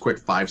quick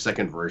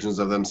 5-second versions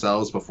of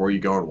themselves before you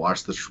go and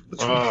watch the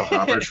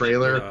proper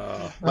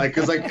trailer.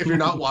 Because if you're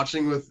not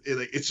watching with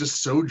it, it's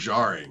just so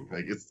jarring.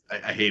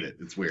 I hate it.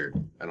 It's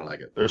weird. I don't like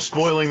it. They're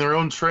spoiling their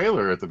own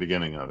trailer at the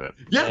beginning of it.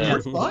 Yeah,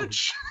 pretty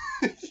much.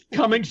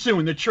 Coming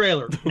soon, the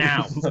trailer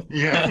now.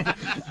 Yeah,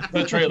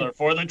 the trailer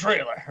for the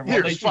trailer.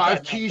 Here's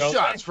 5 key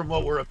shots from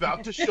what we're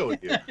about to show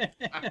you.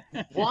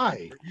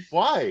 Why?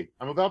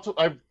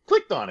 I've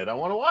clicked on it. I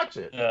want to watch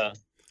it. Yeah.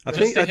 I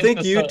think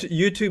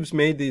YouTube's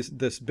made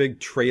this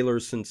big trailer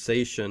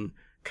sensation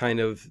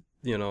kind of,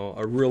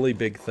 a really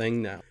big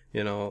thing now.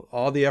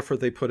 All the effort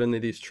they put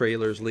into these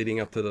trailers leading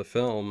up to the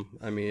film,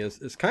 I mean,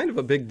 is kind of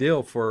a big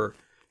deal for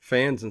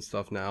fans and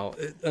stuff now,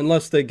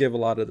 unless they give a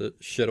lot of the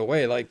shit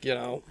away,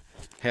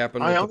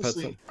 happened with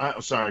the Pet.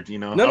 I'm sorry,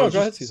 Dino. No, go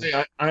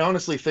ahead. I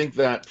honestly think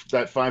that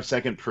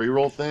 5-second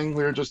pre-roll thing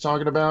we were just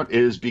talking about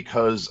is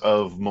because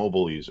of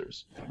mobile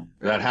users.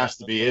 That has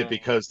to be it,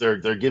 because they're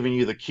giving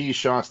you the key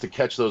shots to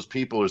catch those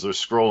people as they're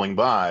scrolling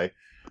by, and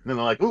then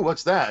they're like, "Ooh,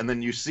 what's that?" And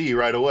then you see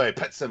right away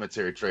Pet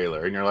Sematary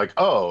trailer, and you're like,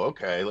 "Oh,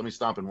 okay, let me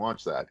stop and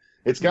watch that."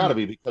 It's got to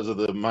be because of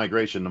the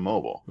migration to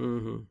mobile.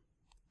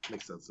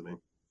 Makes sense to me.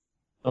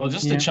 Well,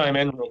 just to chime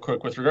in real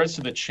quick with regards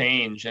to the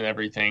change and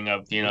everything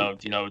of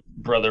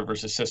brother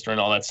versus sister and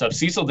all that stuff.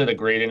 Cecil did a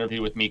great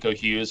interview with Miko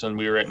Hughes when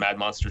we were at Mad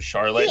Monster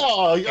Charlotte.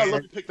 Oh, yeah, I'd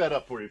love to pick that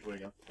up for you,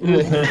 Fuego.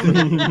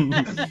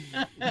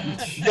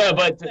 Yeah,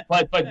 but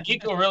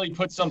Miko really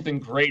put something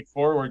great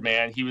forward,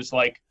 man. He was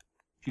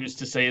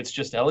to say it's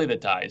just Ellie that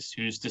dies.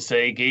 Who's to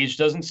say Gage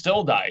doesn't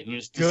still die?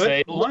 Who's to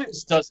say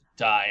Lewis doesn't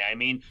die? I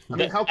mean,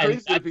 how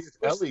crazy would it be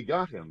if Ellie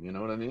got him? You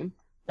know what I mean?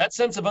 That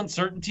sense of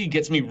uncertainty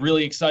gets me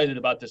really excited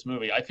about this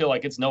movie. I feel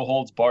like it's no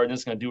holds barred and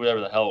it's going to do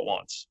whatever the hell it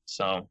wants.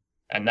 So,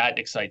 and that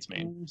excites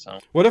me. So,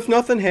 what if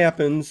nothing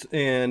happens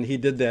and he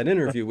did that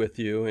interview with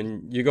you,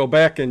 and you go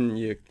back and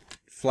you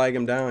flag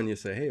him down and you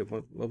say, "Hey,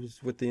 what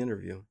was with the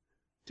interview?"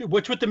 Dude,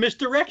 what's with the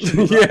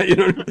misdirection?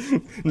 Yeah,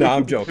 no,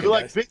 I'm joking. You're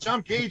like, "Bitch, I'm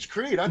Gage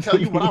Creed. I tell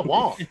you what I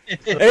want." Hey,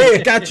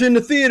 it got you in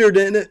the theater,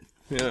 didn't it?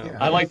 Yeah.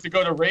 I like to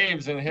go to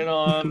raves and hit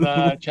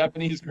on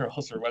Japanese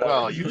girls or whatever.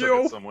 Well, you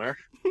took it somewhere.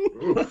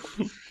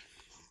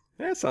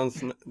 That's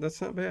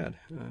not bad.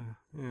 Yeah.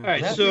 All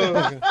right, so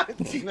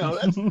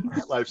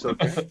that life's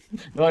okay.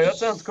 No, that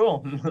sounds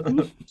cool.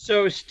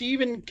 So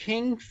Stephen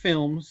King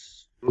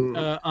films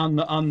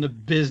on the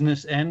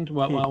business end,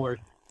 while we're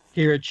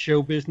here at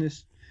show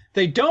business,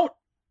 they're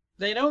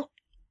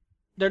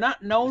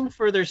not known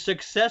for their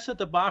success at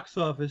the box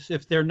office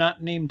if they're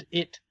not named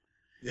It.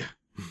 Yeah.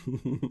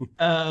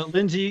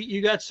 Lindsay,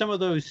 you got some of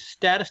those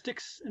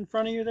statistics in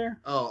front of you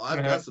there? Oh,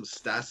 I've got some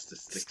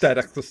statistics.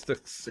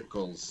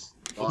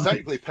 Well,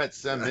 technically, Pet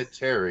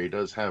Sematary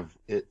does have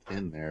it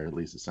in there. At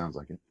least it sounds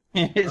like it.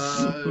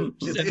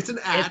 It's an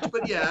at,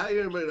 but yeah.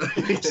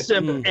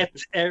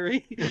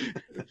 Cemetery.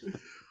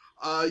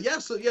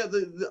 So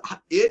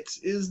it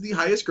is the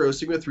highest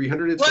grossing with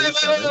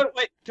 327.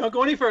 Wait. Don't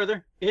go any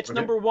further. It's Okay.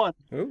 number 1.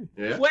 Oh.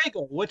 Yeah.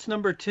 Fuego, what's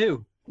number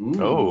 2?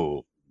 Ooh.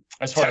 Oh,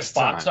 As far as Test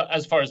time.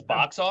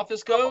 box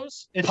office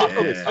goes, It's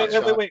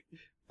Yeah. wait.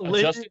 Lindsay,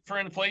 adjusted for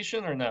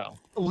inflation or no?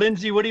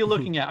 Lindsay, what are you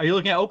looking at? Are you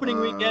looking at opening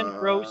weekend,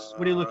 gross?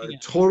 What are you looking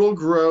at? Total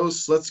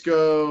gross. Let's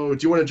go.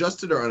 Do you want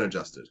adjusted or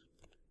unadjusted?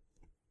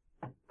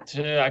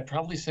 I'd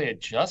probably say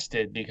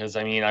adjusted because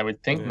I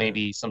would think Yeah.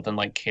 maybe something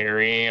like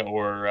Carrie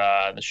or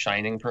The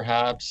Shining,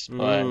 perhaps.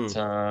 But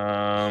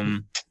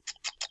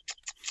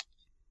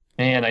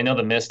man, I know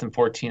The Mist and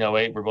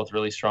 1408 were both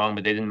really strong,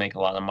 but they didn't make a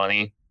lot of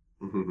money.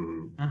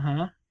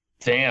 Uh-huh.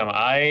 Damn,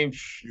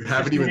 You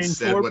haven't even Main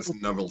said four- what's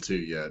number 2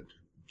 yet.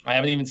 I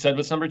haven't even said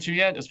what's number 2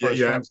 yet as far as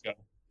Yeah. films go.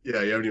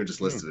 Yeah, you haven't even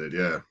just listed it.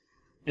 Yeah,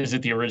 Is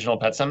it the original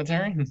Pet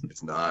Cemetery?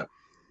 it's not.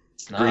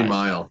 It's not. Green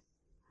Mile.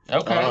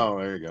 Okay. oh,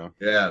 there you go.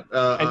 Yeah.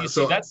 And you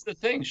see, that's the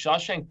thing.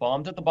 Shawshank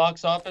bombed at the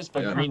box office,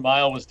 but Yeah. Green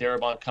Mile was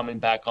Darabont coming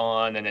back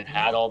on, and it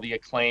had all the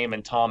acclaim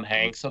and Tom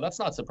Hanks, so that's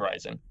not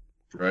surprising.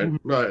 right.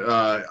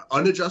 Right.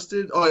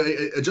 Unadjusted.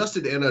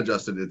 Adjusted and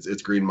unadjusted.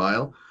 It's Green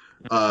Mile.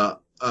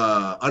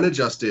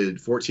 Unadjusted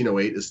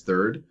 1408 is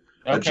third.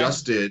 Okay.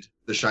 Adjusted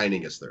The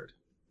Shining is third.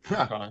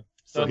 Okay.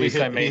 So So at he least I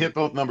hit, he made. hit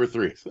both number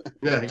 3s.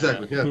 Yeah,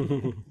 exactly. Yeah.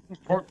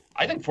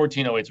 I think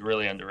 1408 is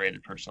really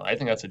underrated, personally. I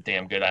think that's a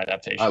damn good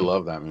adaptation. I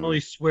love that movie. Well,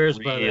 he swears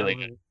by that Really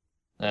movie. good.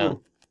 Yeah.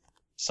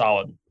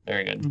 Solid.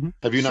 Very good.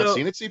 Have you not So-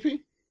 seen it, CP?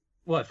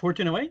 What,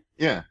 1408?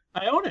 Yeah.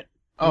 I own it.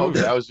 Oh,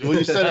 okay. When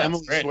you said That's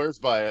Emily great. swears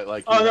by it,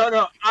 like. Oh,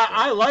 no.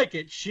 I like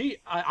it.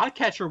 I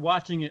catch her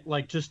watching it,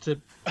 like, just to,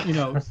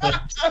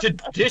 to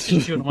dish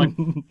it to. And I'm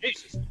like,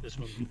 Jesus, this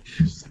movie.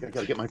 I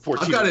gotta get my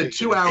 14. I've got it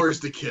 2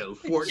 hours to kill.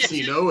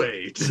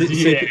 1408.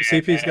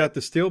 CP's got the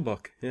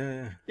steelbook.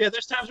 Yeah. Yeah,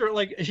 there's times where,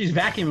 like, she's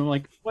vacuuming. I'm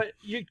like, what?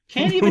 You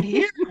can't even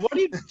hear it. What are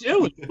you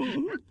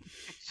doing?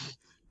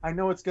 I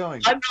know it's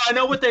going. I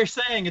know what they're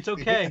saying. It's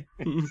okay.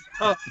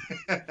 Oh,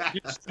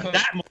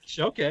 that much.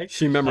 Okay.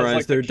 She Has, memorized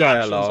like, their the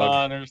captions dialogue.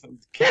 on or some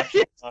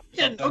captions on or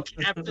Yeah, no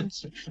something.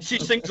 captains. She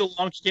sings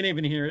along. She can't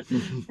even hear it.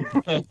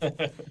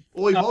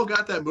 Well, we've all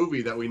got that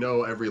movie that we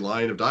know every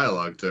line of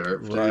dialogue to her.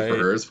 Right. For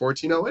her is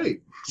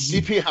 1408.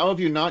 CP, how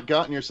have you not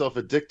gotten yourself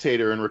a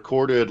dictator and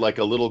recorded like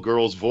a little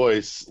girl's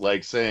voice,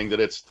 like saying that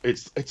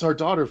it's our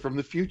daughter from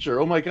the future?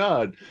 Oh my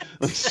God!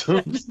 Like,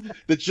 so,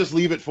 let's just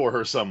leave it for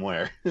her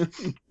somewhere.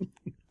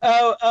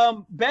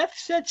 Oh, Beth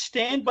said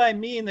 "Stand by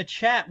Me" in the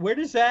chat. Where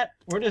does that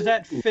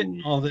fit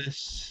in all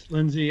this,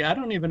 Lindsay? I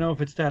don't even know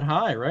if it's that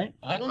high, right?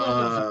 I don't know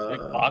if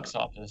it's a big box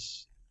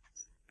office.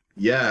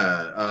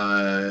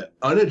 Yeah.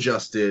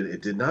 Unadjusted,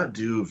 it did not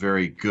do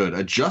very good.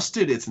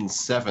 Adjusted, it's in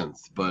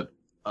 7th, but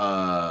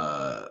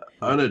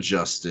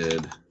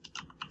unadjusted.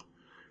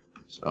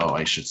 Oh,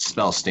 I should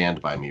spell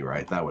 "Stand by Me"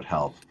 right. That would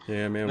help.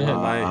 Yeah, man. One of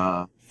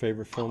my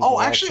favorite films. of Oh,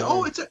 all actually,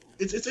 time.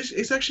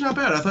 it's actually not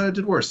bad. I thought it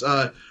did worse.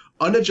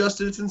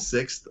 Unadjusted, it's in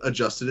 6th.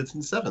 Adjusted, it's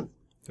in 7th.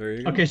 There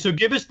you go. Okay, so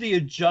give us the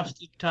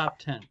adjusted top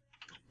 10.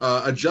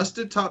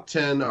 Adjusted top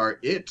 10 are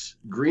It,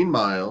 Green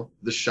Mile,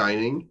 The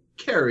Shining,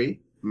 Carrie,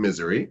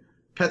 Misery,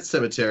 Pet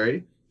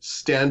Cemetery,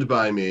 Stand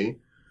By Me,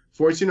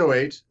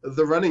 1408,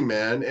 The Running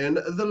Man, and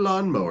The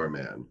Lawnmower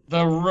Man.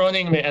 The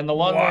Running Man and the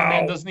Lawnmower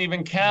Man doesn't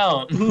even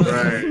count.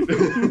 Right.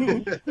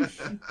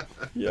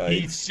 He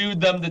Yikes.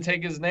 sued them to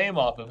take his name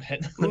off of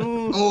it.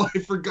 Oh, I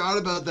forgot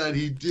about that.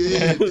 He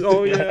did.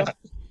 Oh yeah.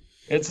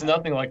 It's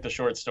nothing like the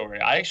short story.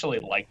 I actually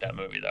like that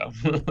movie though.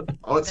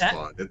 Oh, it's That-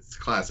 fun. It's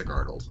classic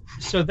Arnold.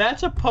 So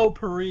that's a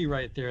potpourri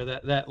right there.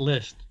 That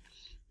list.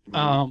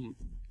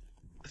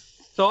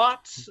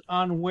 Thoughts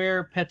on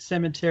where Pet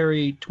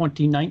Cemetery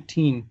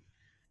 2019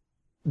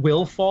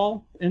 will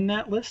fall in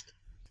that list,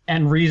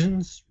 and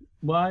reasons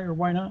why or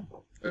why not?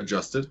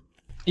 Adjusted.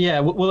 Yeah,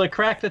 will it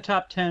crack the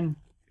top 10?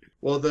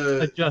 Well,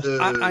 Adjusted.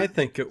 I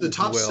think it the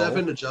top will.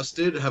 7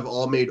 adjusted have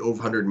all made over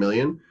 100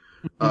 million.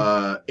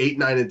 8,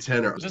 9, and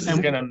 10 are. This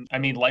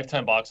is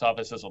lifetime box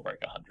office. This will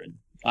break 100.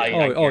 I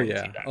Oh guarantee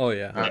yeah. that. Oh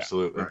yeah.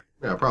 Absolutely.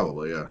 Yeah,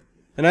 probably. Yeah.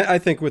 And I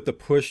think with the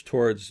push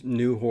towards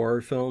new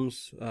horror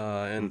films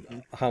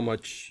and how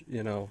much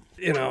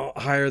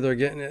higher they're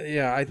getting,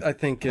 I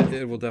think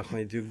it will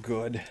definitely do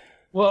good.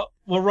 Well,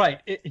 right.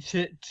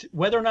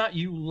 Whether or not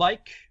you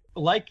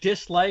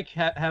dislike,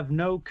 have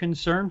no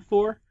concern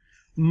for,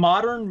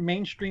 modern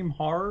mainstream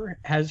horror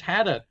has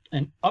had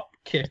an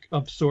upkick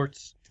of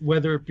sorts.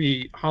 Whether it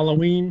be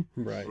Halloween,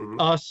 Right.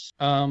 Us,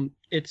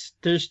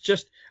 there's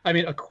just,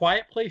 A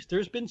Quiet Place.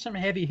 There's been some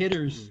heavy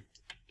hitters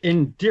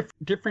in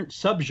different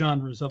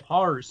subgenres of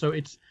horror. So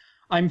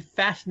I'm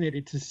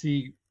fascinated to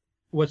see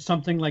what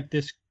something like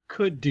this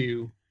could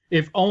do,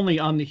 if only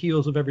on the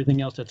heels of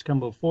everything else that's come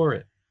before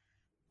it.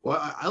 Well,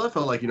 I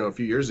felt like, a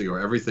few years ago,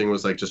 everything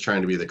was like just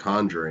trying to be The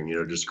Conjuring,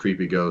 just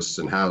creepy ghosts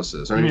and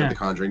houses. Or maybe not The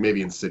Conjuring,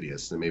 maybe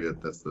Insidious, and maybe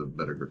that's the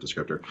better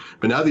descriptor.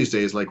 But now these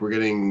days, like, we're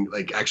getting,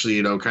 like,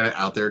 actually, kind of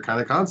out there kind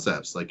of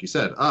concepts. Like you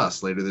said,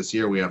 Us. Later this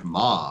year, we have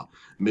Ma.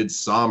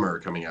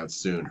 Midsommar coming out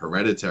soon.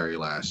 Hereditary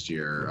last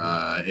year.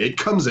 It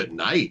Comes at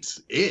Night.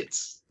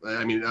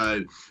 I mean,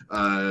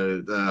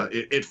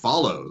 it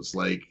follows.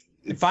 Like,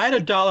 If I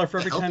had $1 for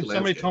every healthy time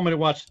somebody landscape. told me to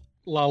watch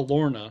La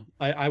Lorna,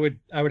 I would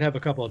have a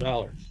couple of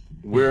dollars.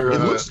 We're It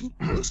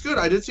looks good.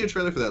 I did see a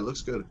trailer for that. It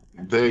looks good.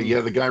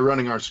 the guy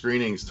running our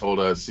screenings told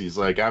us, he's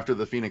like, after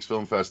the Phoenix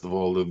Film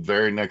Festival, the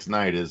very next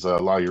night is La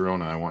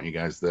Llorona. I want you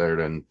guys there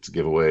to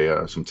give away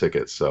some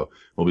tickets. So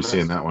we'll be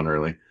seeing that one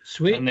early.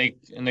 Sweet. And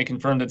they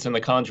confirmed it's in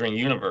the Conjuring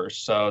universe,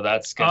 so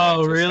that's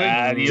gonna just really?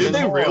 add Did even Did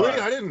they more. really?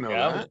 I didn't know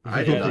Yeah. that.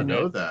 I did not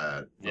know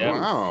that. Yeah.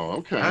 Wow.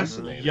 Okay.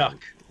 Fascinating. Yuck.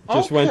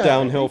 Just went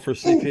downhill for Oh,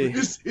 CP.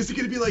 is it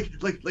going to be like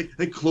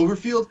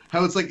Cloverfield?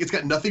 How it's like it's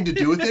got nothing to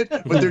do with it,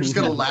 but they're just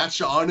going to latch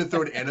on and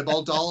throw an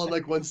Annabelle doll in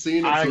like one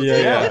scene? And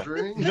Yeah.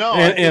 Conjuring? No.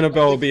 And I think-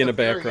 Annabelle I will think be in at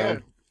the very background.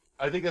 end-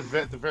 I think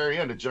at the very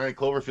end, a giant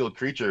Cloverfield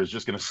creature is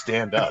just going to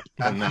stand up.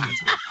 And then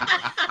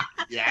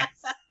Yes.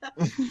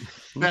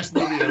 Best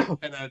movie, 10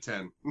 out of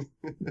 10.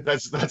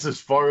 that's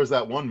as far as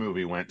that one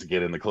movie went to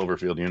get in the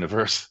Cloverfield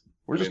universe.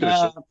 We're just going to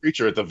show the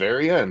creature at the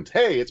very end.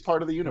 Hey, it's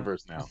part of the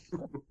universe now.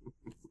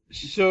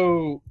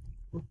 So,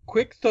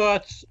 quick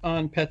thoughts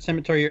on Pet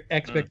Cemetery, your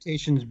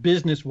expectations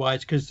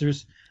business-wise, because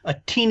there's a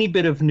teeny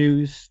bit of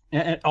news,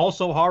 and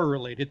also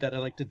horror-related, that I'd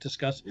like to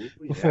discuss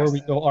before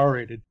we go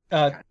R-rated.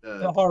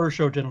 The horror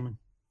show, gentlemen.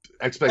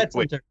 Pet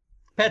Cemetery.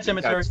 Pet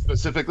Cemetery.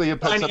 Specifically a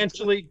Pet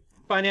Cemetery.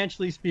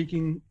 Financially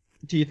speaking,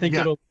 do you think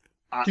Yeah. it'll...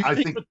 Do you I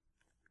think.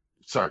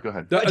 Sorry, go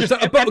ahead. Just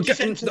empty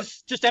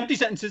sentences. Just empty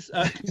sentences.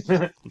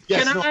 Yes,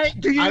 can no, I?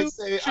 Do you?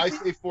 I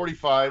say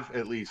 45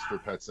 at least for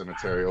Pet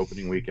Cemetery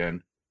opening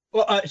weekend.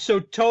 Well, so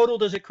total,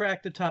 does it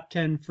crack the top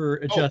 10 for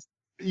adjust?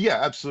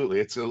 Yeah, absolutely.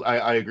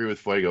 I agree with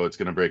Fuego. It's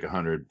going to break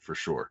 100 for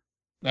sure.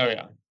 Oh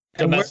yeah,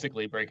 And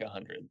domestically break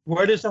 100.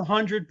 Where does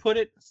 100 put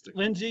it,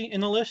 Lindsay,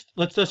 in the list?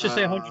 Let's just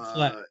say 100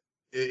 flat.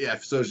 Yeah,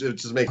 so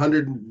just make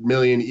 100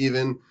 million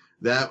even.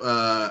 That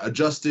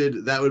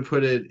adjusted, that would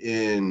put it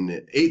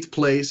in 8th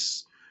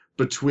place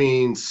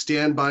between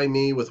Stand By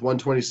Me with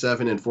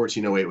 127 and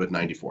 1408 with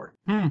 94.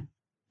 Do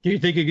you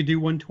think you could do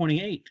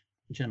 128,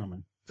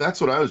 gentlemen? That's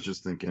what I was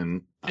just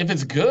thinking. If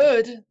it's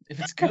good,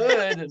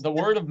 the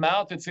word of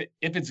mouth. If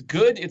it's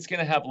good, it's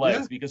gonna have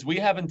legs because we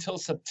have until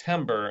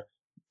September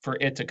for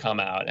it to come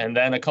out, and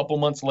then a couple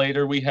months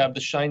later we have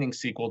the Shining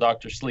sequel,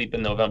 Doctor Sleep,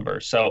 in November.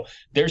 So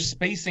they're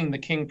spacing the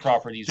King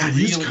properties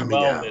really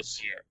well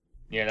this year.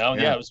 You know,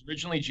 it was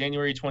originally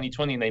January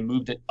 2020, and they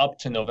moved it up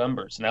to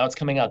November. So now it's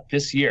coming out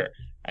this year,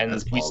 and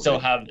we still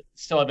have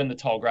In the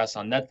Tall Grass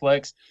on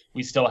Netflix.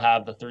 We still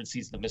have the 3rd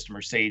season of Mr.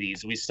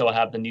 Mercedes. We still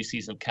have the new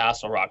season of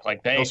Castle Rock.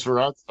 Like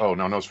Nosferatu. Oh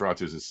no,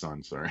 Nosferatu's his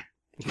son. Sorry.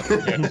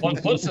 Yeah,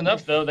 close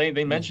enough though.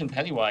 They mentioned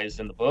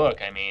Pennywise in the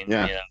book. I mean,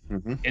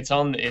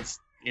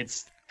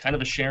 it's kind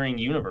of a sharing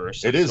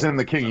universe. It is in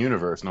the King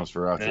universe,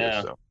 Nosferatu.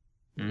 Yeah. So.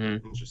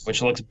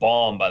 Which looks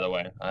bomb, by the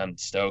way. I'm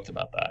stoked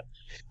about that.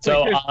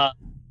 So.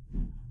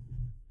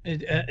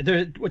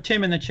 What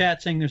Tim in the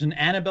chat saying there's an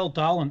Annabelle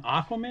doll in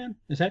Aquaman?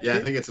 Is that true? I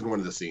think it's in one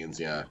of the scenes.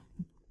 Yeah,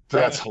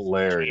 that's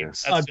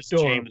hilarious. That's just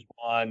James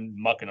Wan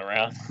mucking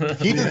around.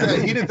 He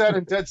did that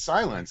in Dead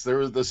Silence. There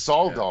was the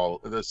Saw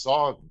doll. The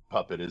Saw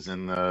puppet is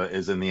in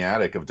the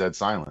attic of Dead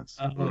Silence.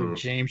 Oh,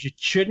 James, you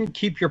shouldn't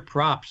keep your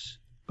props.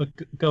 But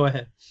go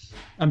ahead.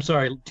 I'm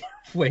sorry,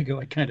 Fuego.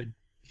 I kind of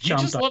He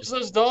just loves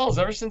those dolls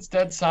ever since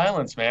Dead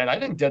Silence, man. I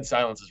think Dead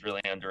Silence is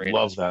really underrated.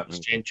 Love that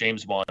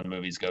James Wan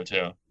movies go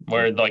too,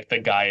 where like the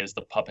guy is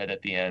the puppet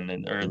at the end,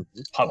 or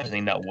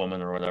puppeting that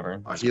woman or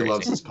whatever. He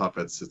loves his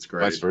puppets. It's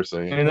great. Vice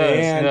versa. Yeah.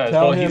 Man,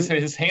 tell him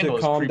his handle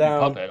is calm creepy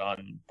down. puppet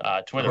on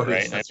Twitter,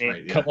 right? That's I mean,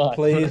 right, yeah. come on,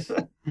 Please.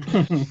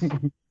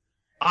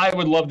 I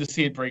would love to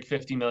see it break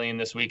 50 million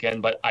this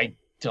weekend, but I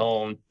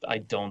don't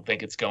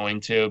think it's going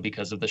to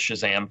because of the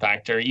Shazam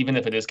factor. Even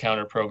if it is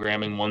counter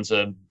programming, one's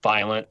a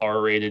violent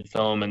R-rated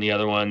film and the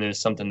other one is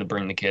something to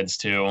bring the kids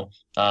to.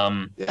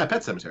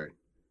 Pet Cemetery.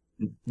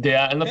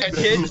 Yeah, and the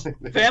kids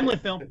family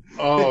film.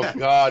 Oh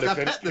God! It's If got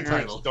any pet in the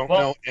parents title. don't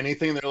know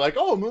anything, they're like,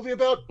 "Oh, a movie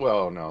about."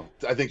 Well, no,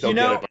 I think they'll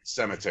get it by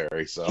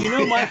Cemetery. So You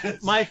know,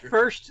 my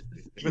first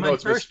even though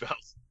it's misspelled.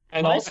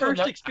 And my also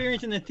first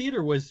experience in the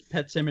theater was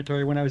Pet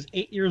Cemetery when I was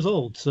 8 years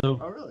old. So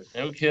Oh, really?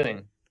 no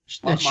kidding.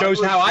 it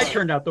shows how I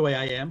turned out the way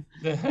I am.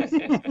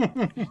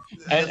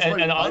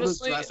 and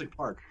honestly, Jurassic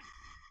Park.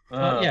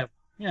 Yeah,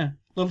 a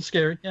little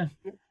scary. Yeah.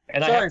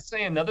 And I have to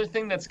say, another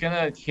thing that's going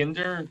to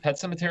hinder Pet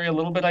Cemetery a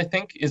little bit, I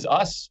think, is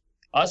Us.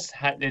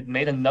 It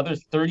made another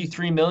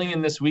 33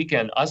 million this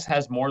weekend. Us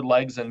has more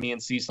legs than me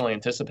and Cecil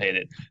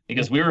anticipated,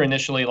 because we were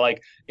initially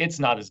like, it's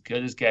not as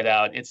good as Get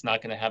Out. It's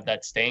not going to have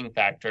that staying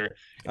factor.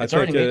 It's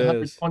already made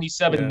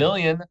 127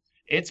 million.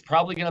 It's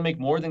probably going to make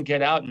more than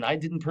Get Out, and I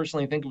didn't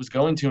personally think it was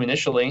going to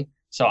initially.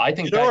 So I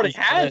think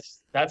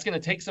that's going to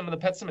take some of the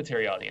Pet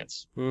Cemetery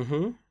audience.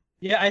 Mm-hmm.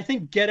 Yeah, I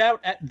think Get Out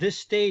at this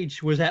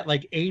stage was at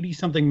like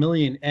 80-something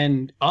million,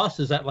 and Us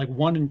is at like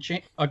one and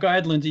change. Go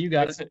ahead, Lindsay, you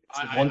got it. It's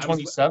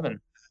 127.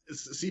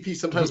 CP,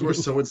 sometimes we're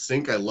so in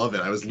sync. I love it.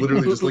 I was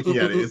literally just looking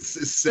at it.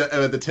 It's set,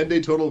 the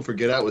 10-day total for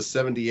Get Out was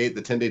 78.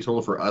 The 10-day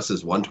total for Us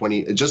is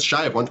 120, just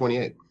shy of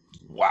 128.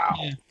 Wow.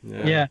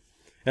 Yeah.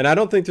 And I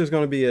don't think there's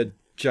going to be a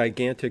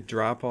gigantic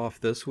drop off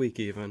this week.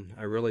 Even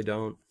I really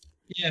don't.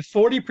 Yeah,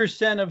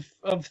 40%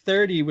 of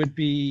 30 would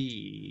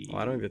be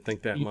Well, I don't even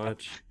think that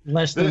much.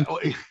 less than.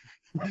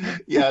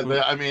 Yeah,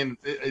 I mean,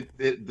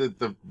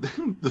 the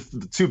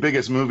two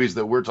biggest movies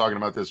that we're talking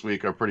about this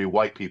week are pretty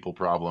white people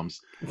problems.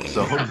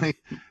 So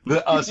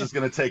us is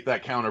going to take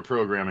that counter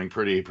programming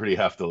pretty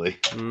heftily.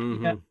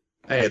 Mm-hmm. Yeah.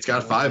 Hey, it's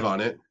got 5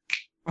 on it.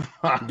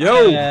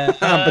 Yo, Uh,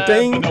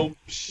 ba-ding.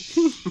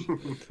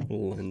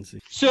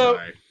 Lindsay. So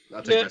Sorry,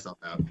 I'll take myself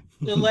out.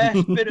 the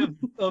last bit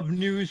of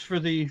news for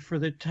the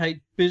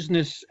tight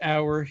business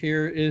hour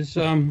here is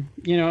we're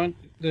going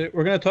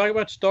to talk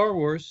about Star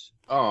Wars.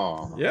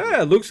 Oh,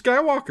 Yeah, Luke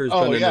Skywalker's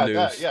been in the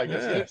news. I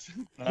guess.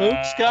 Luke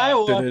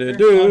Skywalker.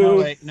 Du-du-du-du. No,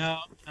 wait, no.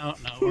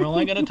 We're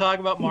only going to talk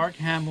about Mark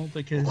Hamill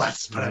because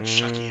Let's put a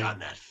Chucky on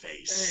that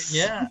face.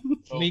 yeah,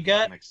 Oh, we got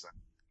that makes sense.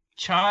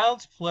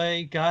 Child's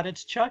Play got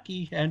its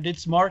Chucky and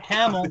it's Mark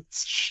Hamill.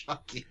 It's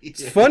Chucky.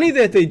 It's funny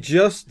that they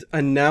just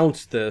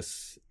announced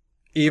this,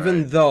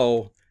 even Right.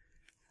 though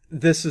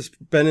this has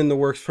been in the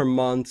works for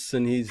months,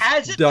 and he's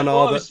Has it? done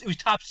all it the. was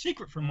top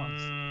secret for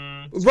months.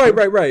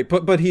 Right.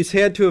 But he's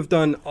had to have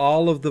done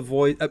all of the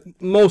voice,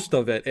 most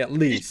of it at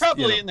least. He's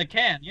probably you know. in the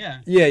can, yeah.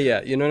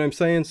 Yeah. You know what I'm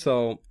saying?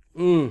 So,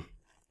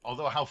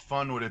 Although, how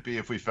fun would it be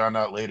if we found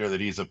out later that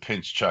he's a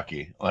pinch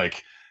Chucky?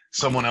 Like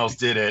someone else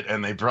did it,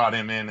 and they brought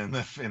him in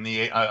the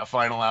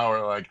final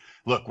hour. Like,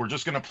 look, we're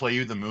just gonna play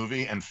you the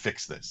movie and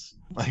fix this.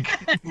 Like,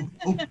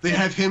 Oh, they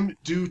have him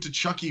do to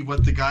Chucky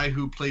what the guy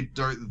who played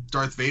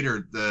Darth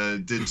Vader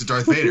did to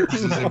Darth Vader.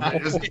 You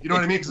know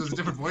what I mean? Because it was a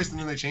different voice, and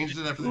then they changed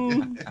it after. All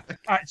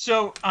right,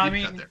 so I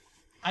Leave that mean, there.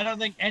 I don't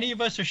think any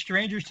of us are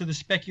strangers to the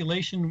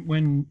speculation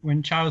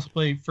when Child's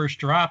Play first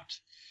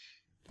dropped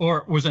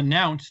or was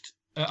announced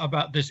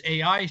about this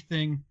AI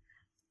thing.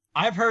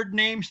 I've heard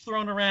names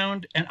thrown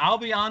around, and I'll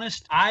be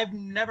honest, I've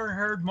never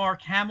heard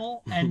Mark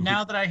Hamill. And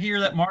now that I hear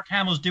that Mark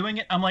Hamill's doing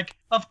it, I'm like,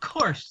 of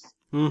course.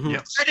 mhm.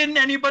 Yep. Why didn't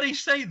anybody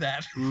say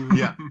that?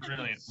 Yeah.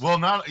 Brilliant. Well,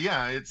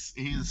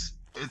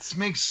 it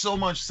makes so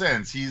much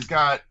sense. He's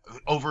got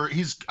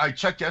I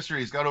checked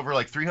yesterday, he's got over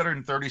like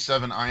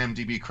 337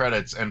 IMDb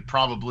credits, and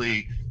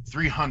probably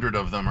 300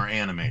 of them are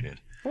animated.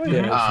 Oh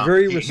yeah, it's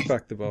very he-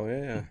 respectable.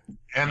 Yeah.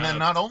 And then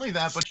not only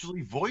that, but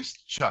he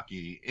voiced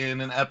Chucky in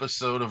an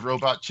episode of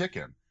Robot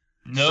Chicken.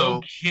 No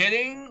So-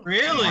 kidding?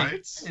 Really?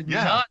 Right? Did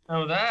Yeah. not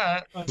know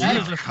that. That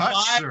is a cut,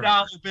 sir.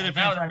 $5 bit of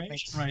Now that information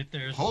makes- right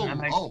there. Oh,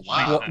 sir. oh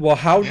wow. Well,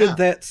 how Yeah. did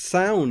that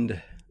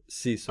sound,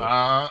 Cecil?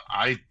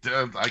 I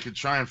could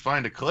try and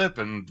find a clip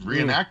and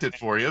reenact it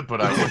for you, but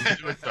I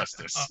wouldn't do it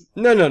justice.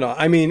 No.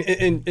 I mean,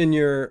 in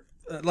your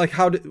like,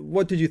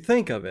 what did you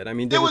think of it? I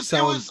mean, did it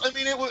sound?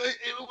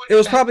 It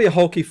was probably a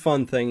hokey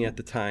fun thing at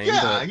the time.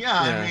 Yeah, but, yeah.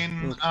 I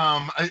mean,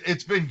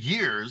 it's been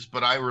years,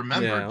 but I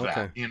remembered Yeah, okay,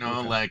 that. You know,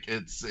 okay. like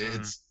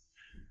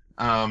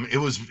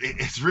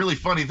it's really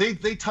funny.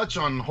 They touch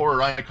on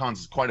horror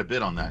icons quite a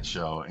bit on that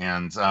show,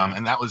 and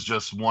that was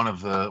just one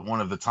of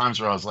the times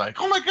where I was like,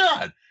 oh my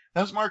god,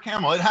 that's Mark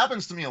Hamill. It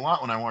happens to me a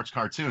lot when I watch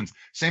cartoons.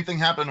 Same thing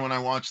happened when I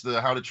watched the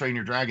How to Train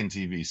Your Dragon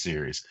TV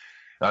series.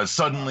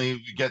 Suddenly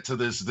we get to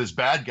this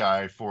bad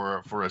guy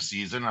for a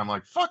season. I'm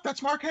like, fuck,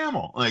 that's Mark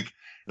Hamill. Like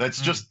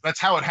that's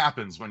how it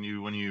happens when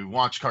you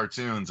watch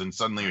cartoons and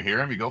suddenly you hear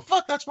him, you go,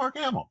 fuck, that's Mark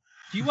Hamill.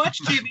 Do you watch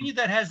TV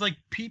that has like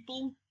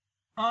people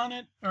on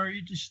it, or are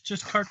you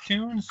just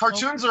cartoons?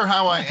 Cartoons are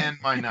how I end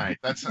my night.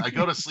 I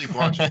go to sleep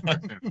watching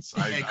cartoons.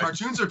 Hey,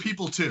 cartoons are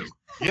people too.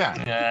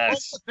 Yeah.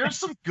 Yes. There's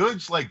some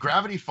good, like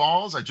Gravity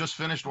Falls. I just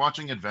finished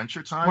watching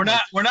Adventure Time.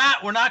 We're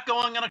not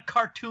going on a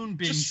cartoon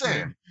binge.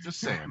 Just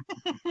saying.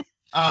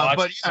 Watch-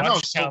 But yeah, no.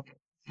 watch So Cal-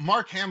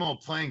 Mark Hamill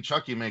playing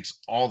Chucky makes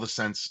all the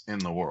sense in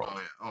the world. Oh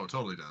yeah. Oh, it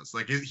totally does.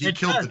 Like he It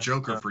killed does. the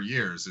Joker for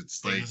years.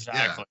 It's like Exactly.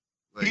 yeah.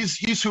 Like,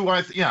 He's who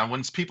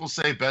when people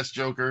say best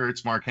Joker,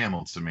 it's Mark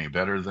Hamill to me.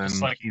 Better than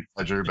It's like- Heath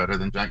Ledger, better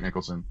than Jack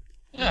Nicholson.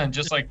 Yeah, and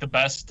just like the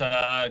best,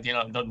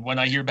 when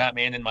I hear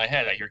Batman in my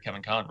head, I hear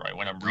Kevin Conroy.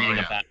 When I'm reading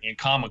yeah. a Batman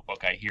comic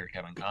book, I hear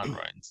Kevin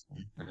Conroy.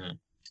 no,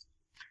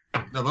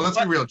 but let's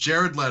be real.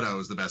 Jared Leto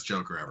is the best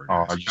Joker ever.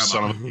 Oh, guys. you Come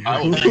son on. of a!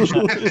 I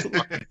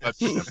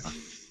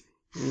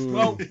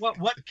will Well,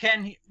 what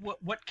can he?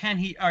 What can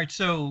he? All right.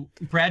 So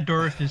Brad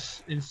Dourif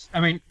is. I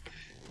mean,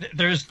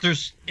 there's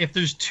if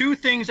there's two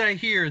things I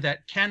hear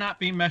that cannot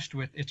be messed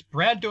with, it's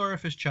Brad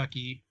Dourif as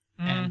Chucky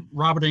and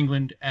Robert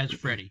Englund as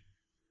Freddy.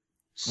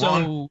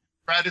 So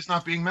Brad is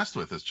not being messed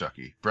with as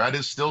Chucky. Brad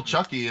is still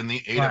Chucky in the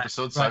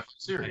 8-episode sci-fi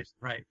series.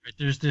 Right.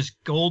 There's this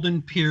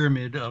golden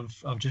pyramid of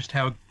just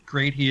how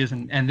great he is,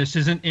 and this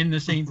isn't in the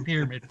same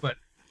pyramid, but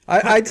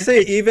I'd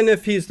say even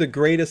if he's the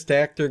greatest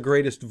actor,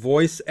 greatest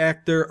voice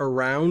actor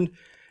around,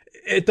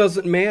 it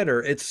doesn't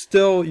matter. It's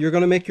still, you're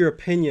going to make your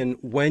opinion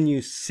when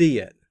you see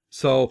it.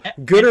 So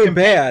good or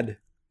bad.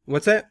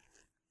 What's that?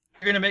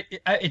 you're gonna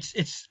make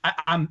it's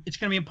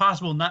gonna be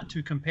impossible not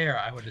to compare,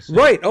 I would assume.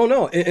 Right. Oh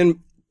no, and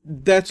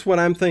that's what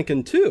I'm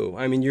thinking too.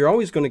 I mean, you're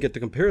always going to get the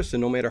comparison,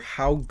 no matter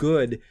how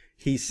good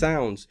he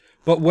sounds.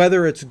 But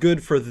whether it's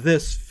good for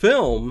this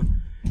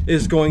film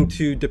is going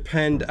to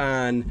depend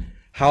on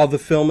how the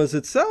film is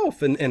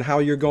itself, and how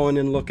you're going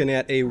and looking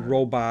at a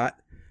robot,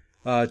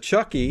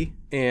 Chucky,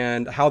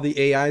 and how the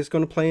AI is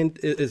going to play.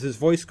 Is his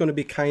voice going to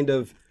be kind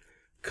of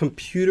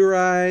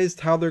computerized?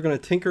 How they're going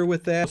to tinker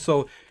with that?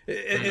 So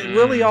it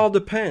really all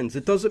depends.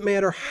 It doesn't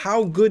matter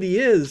how good he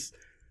is,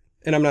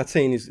 and I'm not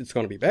saying it's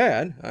going to be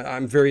bad.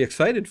 I'm very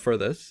excited for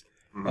this,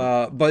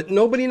 but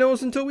nobody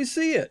knows until we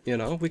see it.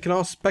 We can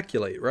all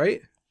speculate,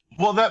 right?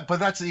 Well, but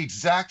that's the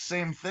exact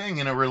same thing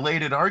in a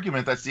related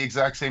argument. That's the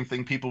exact same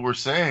thing people were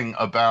saying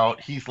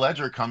about Heath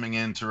Ledger coming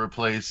in to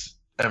replace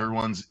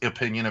everyone's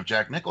opinion of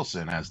Jack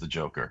Nicholson as the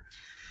Joker,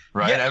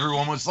 right? Yes.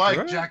 Everyone was like,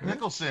 Right, Jack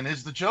Nicholson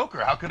is the Joker.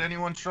 How could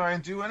anyone try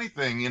and do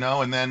anything,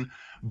 And then,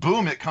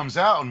 boom, it comes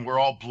out, and we're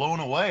all blown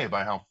away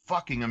by how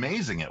fucking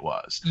amazing it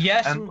was.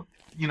 Yes. And,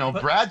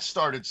 Brad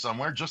started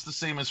somewhere, just the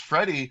same as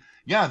Freddie.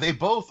 Yeah, they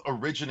both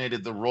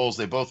originated the roles.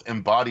 They both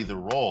embody the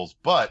roles.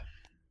 But,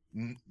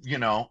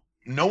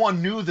 no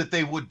one knew that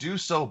they would do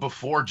so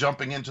before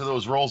jumping into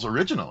those roles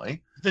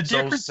originally.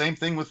 Same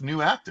thing with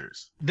new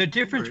actors. The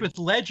difference with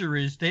Ledger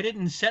is they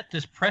didn't set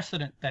this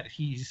precedent that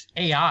he's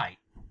AI.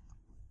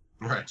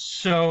 Right.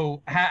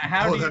 So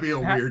how that'd be a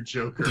weird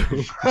Joker.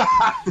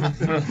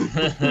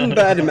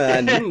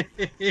 Batman.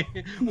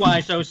 Why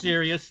so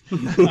serious?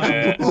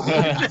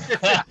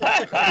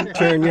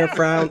 Turn your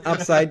frown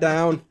upside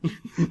down.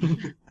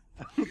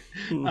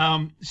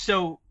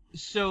 So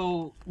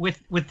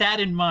with that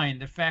in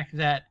mind, the fact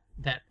that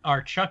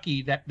our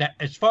Chucky, that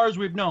as far as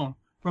we've known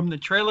from the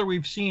trailer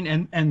we've seen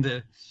and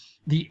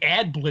the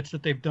ad blitz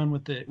that they've done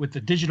with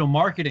the digital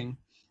marketing,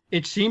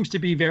 it seems to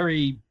be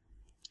very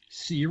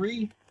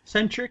Siri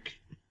centric.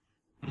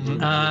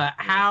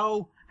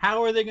 How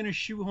are they going to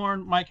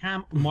shoehorn Mark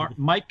Hamill,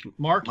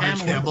 Mark's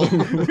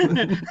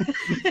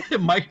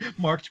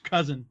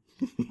cousin?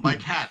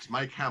 Mike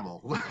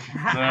Hamill.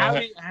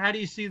 How do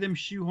you see them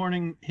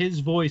shoehorning his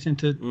voice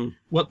into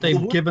what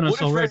they've given us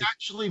what already? if they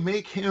actually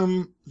make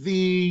him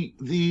the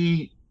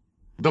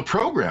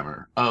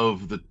programmer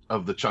of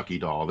the Chucky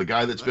doll, the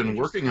guy that's been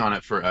working on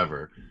it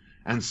forever,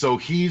 and so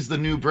he's the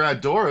new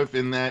Brad Dourif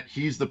in that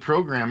he's the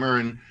programmer,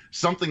 and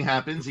something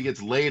happens, he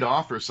gets laid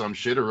off or some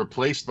shit or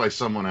replaced by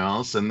someone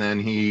else, and then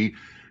he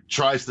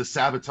tries to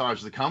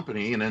sabotage the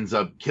company and ends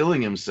up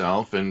killing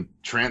himself and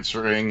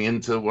transferring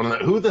into one of the,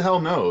 who the hell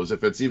knows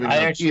if it's even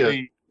going to be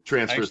a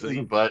transfer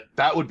thing, but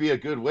that would be a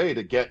good way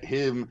to get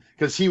him,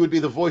 because he would be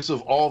the voice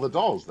of all the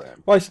dolls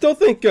then. Well, I still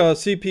think,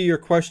 CP, your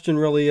question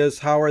really is,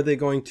 how are they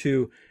going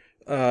to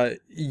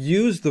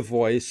use the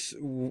voice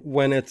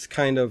when it's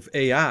kind of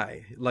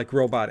AI, like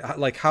robot?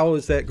 Like, how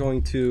is that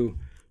going to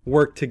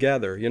work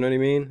together? You know what I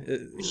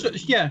mean?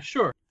 Yeah,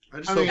 sure. I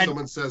just hope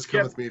someone says,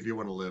 "Come with me if you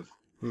want to live."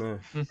 No.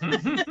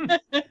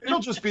 It'll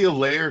just be a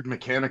layered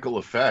mechanical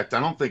effect. I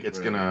don't think it's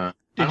gonna.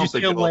 Did I don't you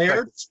think see a it'll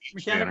layered affect the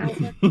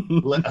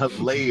mechanical effect?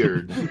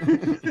 layered.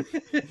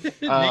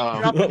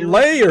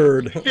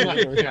 Layered.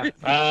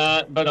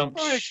 But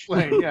I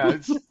explain. Yeah,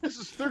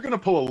 they're gonna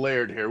pull a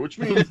layered here, which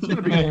means it's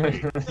gonna be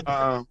great.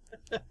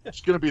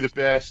 It's gonna be the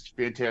best.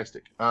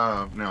 Fantastic.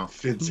 No,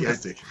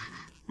 Fantastic.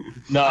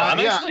 No, I'm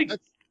actually.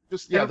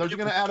 They're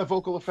gonna add a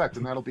vocal effect,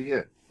 and that'll be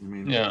it. I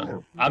mean,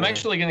 I'm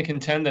actually going to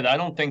contend that I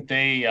don't think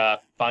they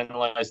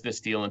finalized this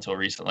deal until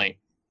recently.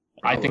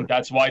 I think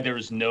that's why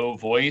there's no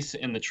voice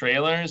in the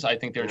trailers. I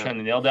think they're trying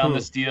to nail down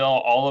this deal.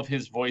 All of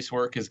his voice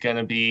work is going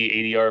to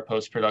be ADR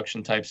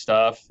post-production type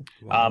stuff.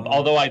 Wow.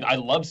 Although I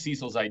love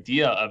Cecil's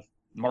idea of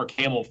Mark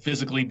Hamill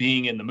physically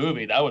being in the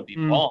movie. That would be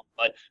fun.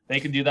 But they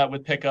could do that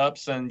with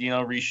pickups and,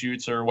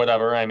 reshoots or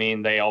whatever. I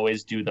mean, they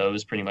always do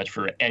those pretty much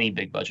for any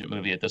big budget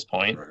movie at this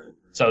point. Right.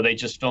 So they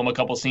just film a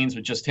couple scenes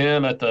with just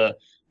him at the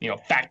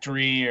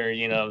factory or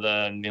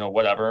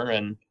whatever,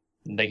 and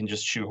they can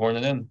just shoehorn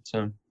it in.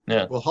 So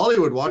yeah. Well,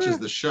 Hollywood watches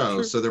the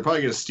show, so they're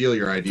probably going to steal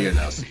your idea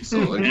now.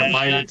 So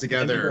combine it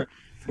together.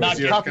 Not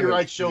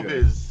copyright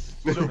showbiz.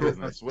 Show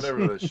business,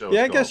 whatever the show.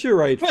 Yeah, I guess you're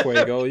right,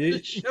 Fuego.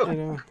 If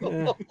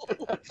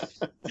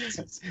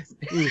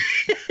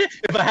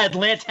I had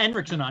Lance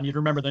Henriksen on, you'd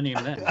remember the name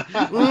then.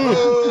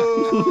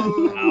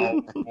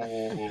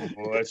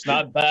 It's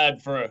not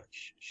bad for a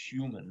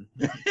human.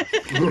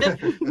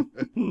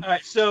 All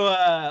right,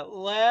 so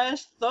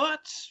last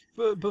thoughts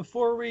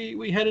before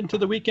we head into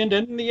the weekend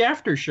and the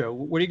after show.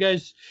 What are you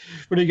guys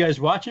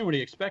watching? What are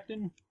you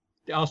expecting?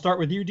 I'll start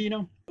with you,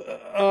 Dino.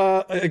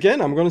 Again,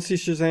 I'm going to see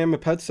Shazam: A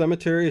Pet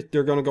Sematary.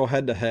 They're going to go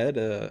head to head.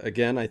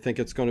 Again, I think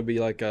it's going to be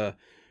like a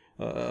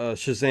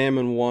Shazam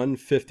in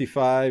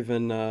 155,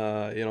 and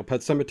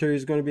Pet Sematary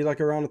is going to be like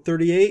around a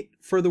 38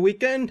 for the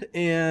weekend.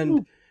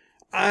 And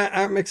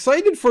I'm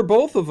excited for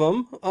both of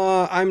them.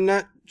 I'm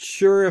not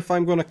sure if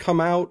I'm going to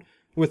come out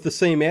with the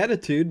same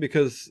attitude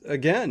because,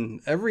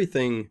 again,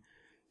 everything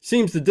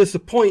seems to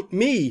disappoint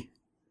me.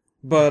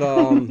 But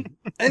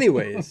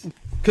anyways,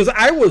 because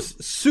I was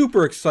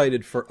super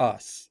excited for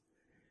Us.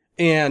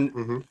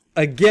 And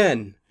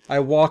again, I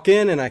walk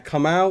in and I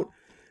come out,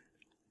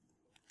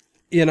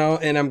 and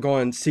I'm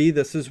going, see,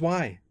 this is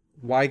why.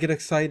 Why get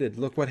excited?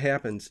 Look what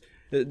happens.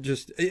 It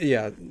just,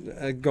 yeah.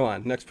 Go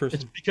on, next It's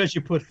person. because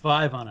you put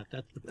 5 on it.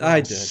 That's the problem.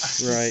 I did,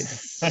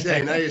 right.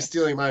 Jay, now you're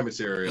stealing my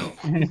material.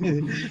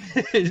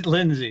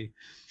 Lindsay.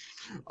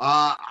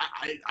 I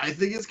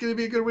think it's going to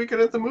be a good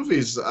weekend at the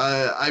movies.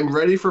 I'm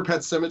ready for Pet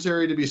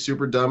Sematary to be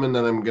super dumb and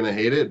then I'm going to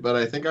hate it, but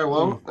I think I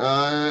won't.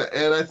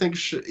 And I think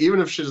even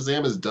if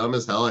Shazam is dumb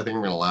as hell, I think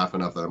I'm going to laugh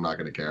enough that I'm not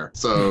going to care.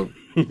 So,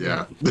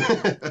 yeah.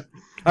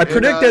 I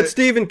predict that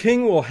Stephen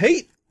King will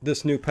hate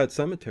this new Pet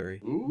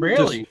Cemetery.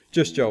 Really?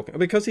 Just joking.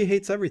 Because he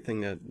hates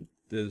everything that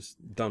is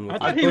done with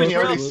I thought it. he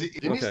was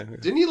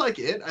Didn't he like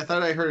it? I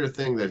thought I heard a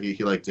thing that he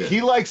liked it.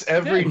 He likes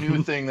every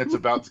new thing that's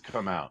about to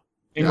come out.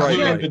 Including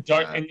Right. the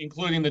dark, and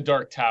including the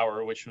Dark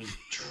Tower, which was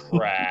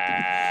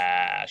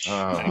trash.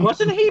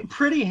 Wasn't he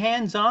pretty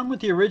hands-on with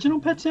the original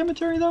Pet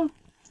Cemetery, though?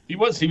 He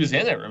was in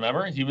it.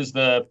 Remember, he was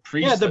the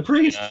priest. Yeah, the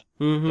priest.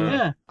 Mhm.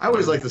 Yeah. I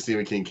always like the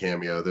Stephen King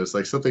cameo. There's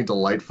like something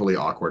delightfully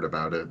awkward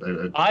about it.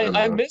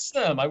 I miss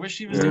them. I wish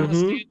he was doing a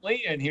Stan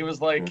Lee and he was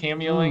like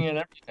cameoing and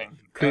everything.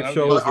 Creep That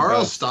show would was But the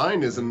R.L. best.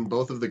 Stein is in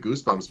both of the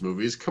Goosebumps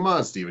movies. Come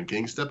on, Stephen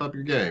King, step up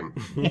your game.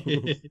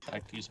 be-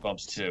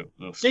 Goosebumps too.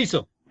 Oof.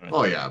 Cecil.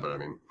 Oh yeah, but I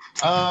mean,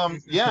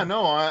 Yeah,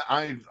 no,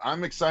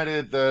 I'm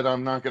excited that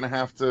I'm not going to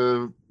have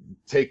to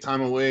take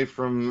time away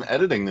from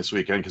editing this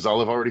weekend because I'll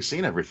have already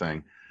seen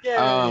everything.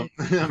 Yeah.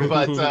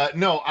 But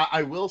no,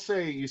 I will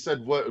say, you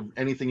said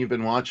anything you've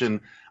been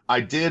watching.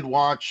 I did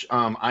watch.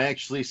 I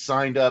actually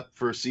signed up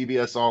for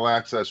CBS All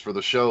Access for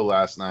the show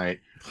last night.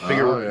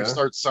 Figure we can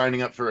start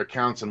signing up for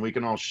accounts and we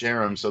can all share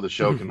them so the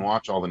show can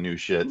watch all the new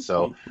shit.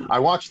 So I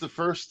watched the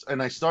first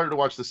and I started to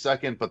watch the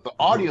second, but the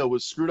audio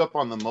was screwed up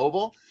on the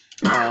mobile.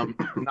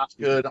 Not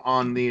good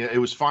on the. It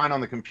was fine on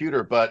the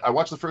computer, but I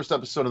watched the first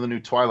episode of the new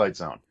Twilight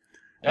Zone.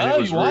 And Oh,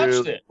 was you watched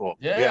really it? cool.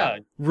 Yeah.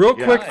 Real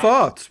Yeah. quick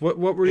thoughts. What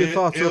were your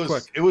thoughts, real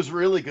quick? It was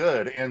really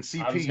good. And I was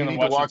CP, you gonna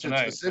need to watch it watch it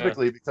tonight,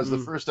 specifically because the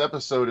first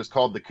episode is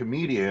called The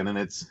Comedian, and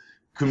it's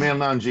Kumail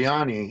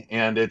Nanjiani,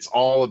 and it's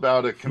all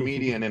about a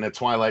comedian in a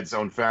Twilight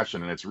Zone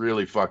fashion, and it's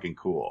really fucking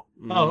cool.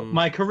 Oh,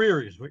 my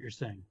career is what you're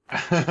saying.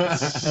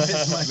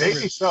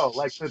 Maybe so.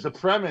 Like the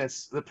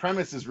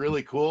premise is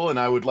really cool, and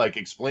I would like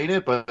explain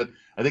it, but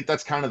I think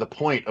that's kind of the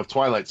point of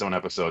Twilight Zone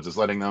episodes is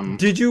letting them.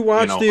 Did you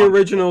watch the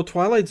original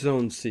Twilight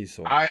Zone,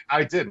 Cecil? I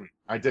didn't.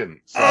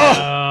 So,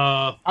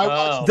 Oh. I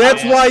watched-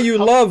 That's man. why you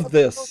love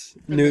this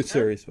new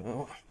series.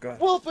 Oh, God.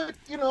 Well, but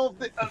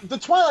the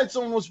Twilight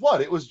Zone was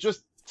what? It was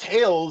just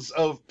tales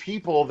of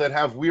people that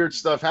have weird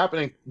stuff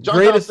happening. John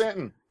Greatest-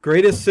 Stanton.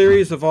 Greatest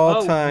series of all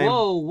Oh, time.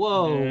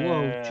 whoa.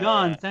 Yeah.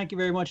 John, thank you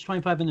very much.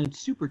 25-minute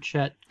super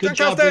chat. Good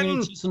John job bringing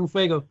in Stanton. Cecil and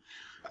Fuego.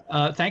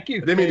 Thank you. I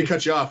didn't mean to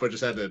cut you off. I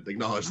just had to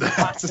acknowledge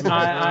that.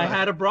 I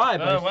had a bribe.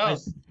 Oh, wow.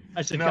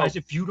 I said, No. guys,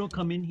 if you don't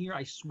come in here,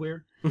 I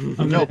swear, I'm No,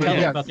 going to but tell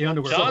you yeah, about the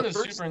underwear. John the is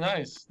first- super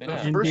nice. The Yeah.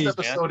 first Indeed,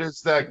 episode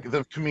is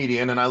the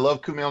comedian, and I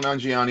love Kumail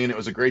Nanjiani, and it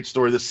was a great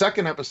story. The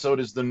second episode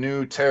is the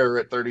new Terror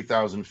at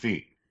 30,000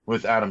 Feet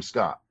with Adam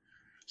Scott.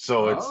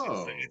 So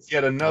it's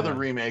yet another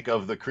remake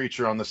of the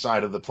creature on the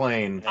side of the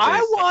plane. I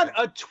want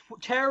a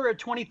terror at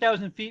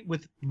 20,000 feet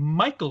with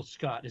Michael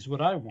Scott is what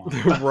I want.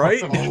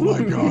 Right? Oh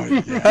my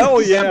God. Hell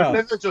But yeah.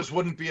 then there just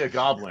wouldn't be a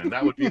goblin.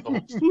 That would be the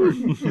whole story.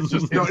 It's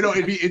just No,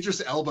 it'd be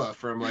Idris Elba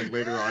from like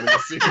later on in the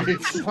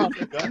series.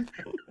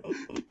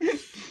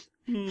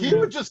 He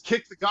would just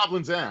kick the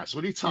goblin's ass.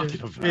 What are you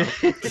talking about?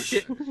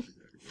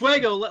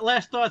 Fuego,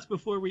 last thoughts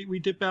before we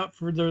dip out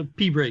for the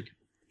pee break.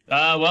 We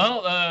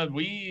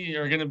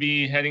are going to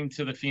be heading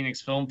to the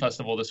Phoenix Film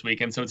Festival this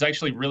weekend, so it's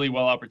actually really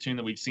well opportune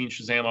that we've seen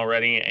Shazam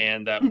already,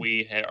 and that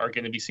we are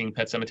going to be seeing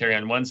Pet Sematary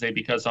on Wednesday,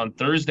 because on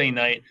Thursday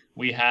night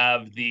we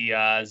have the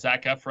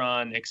Zac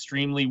Efron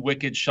Extremely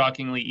Wicked,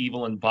 Shockingly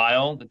Evil and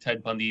Vile, the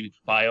Ted Bundy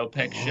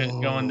biopic shit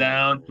going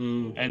down,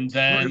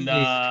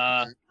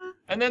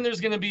 and then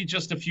there's going to be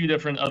just a few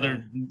different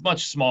other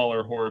much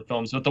smaller horror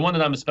films. But the one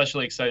that I'm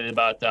especially excited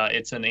about,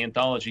 it's an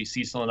anthology,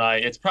 Cecil and I.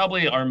 It's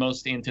probably our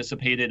most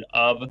anticipated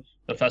of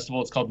the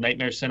festival. It's called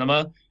Nightmare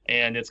Cinema,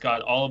 and it's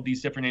got all of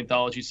these different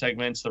anthology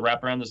segments. The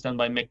wraparound is done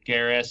by Mick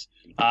Garris.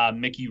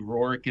 Mickey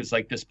Rourke is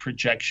like this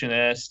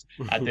projectionist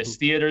at this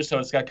theater, so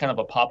it's got kind of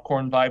a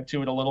popcorn vibe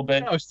to it a little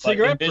bit. Oh,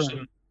 cigarette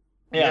burn.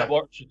 Yeah,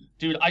 well,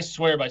 dude, I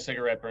swear by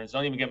cigarette burns.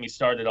 Don't even get me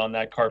started on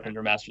that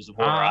Carpenter Masters of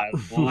Horror. I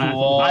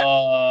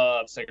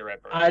love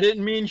cigarette burns. I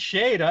didn't mean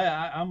shade.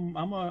 I'm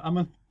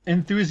an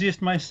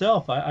enthusiast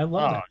myself. I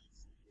love it.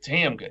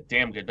 Damn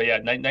good. But yeah,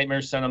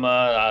 Nightmare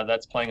Cinema,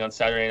 that's playing on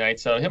Saturday night.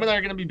 So him and I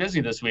are going to be busy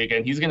this week,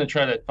 and he's going to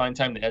try to find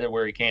time to edit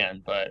where he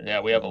can. But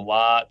yeah, we have a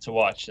lot to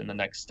watch in the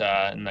next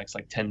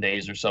like 10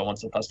 days or so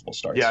once the festival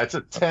starts. Yeah, it's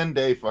a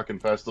 10-day fucking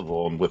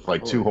festival with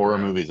like 2 horror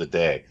movies a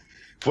day.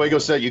 Fuego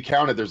said you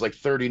counted. There's like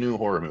 30 new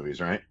horror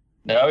movies, right?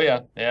 Oh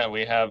yeah.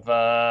 We have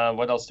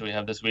what else do we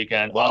have this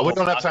weekend? Well, we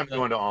don't have time to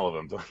go into all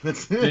of them.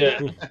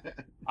 Yeah.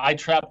 I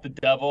Trapped the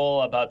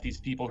Devil, about these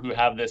people who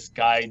have this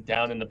guy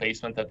down in the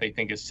basement that they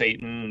think is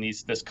Satan. And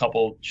this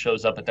couple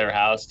shows up at their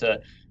house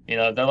to,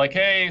 they're like,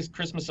 hey, it's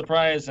Christmas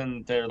surprise,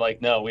 and they're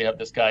like, no, we have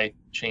this guy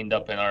chained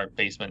up in our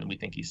basement and we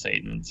think he's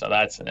Satan. So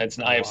it's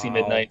an IFC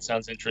Midnight.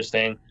 Sounds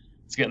interesting.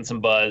 It's getting some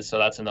buzz, so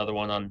that's another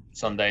one on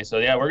Sunday. So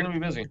yeah, we're gonna be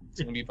busy. It's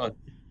gonna be fun.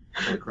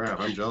 Holy crap,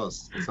 I'm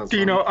jealous. That sounds Do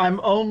you fun. know, I'm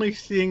only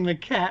seeing the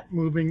cat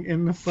moving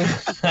in the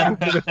first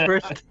after the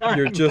first time.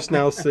 You're just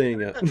now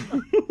seeing it.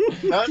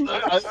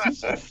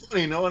 That's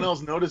funny. No one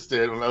else noticed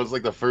it. And that was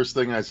like the first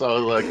thing I saw. I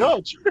was like, oh,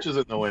 church is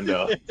in the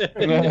window.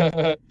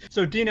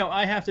 So Dino,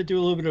 I have to do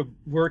a little bit of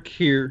work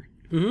here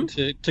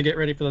Mhm. to get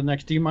ready for the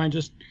next. Do you mind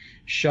just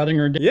shutting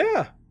her down?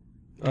 Yeah.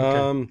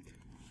 Okay.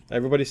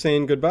 Everybody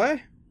saying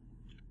goodbye?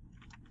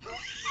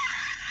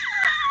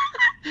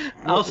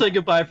 I'll say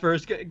goodbye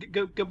first.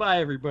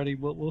 Goodbye, everybody.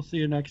 We'll see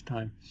you next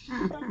time.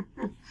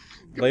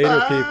 Later,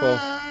 people.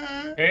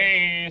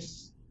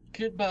 Peace.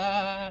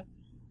 Goodbye.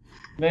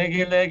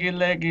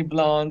 Leggy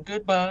blonde.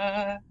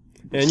 Goodbye.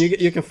 And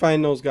you can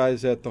find those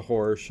guys at the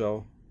horror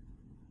show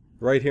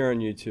right here on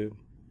YouTube.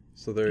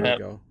 So there Yep.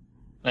 you go.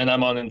 And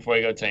I'm on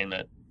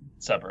Infuegotainment,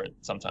 separate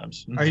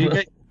sometimes. Are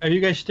you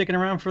guys sticking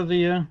around for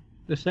the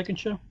second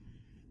show?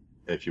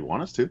 If you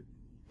want us to.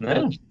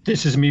 Yeah.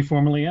 This is me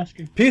formally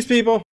asking. Peace, people.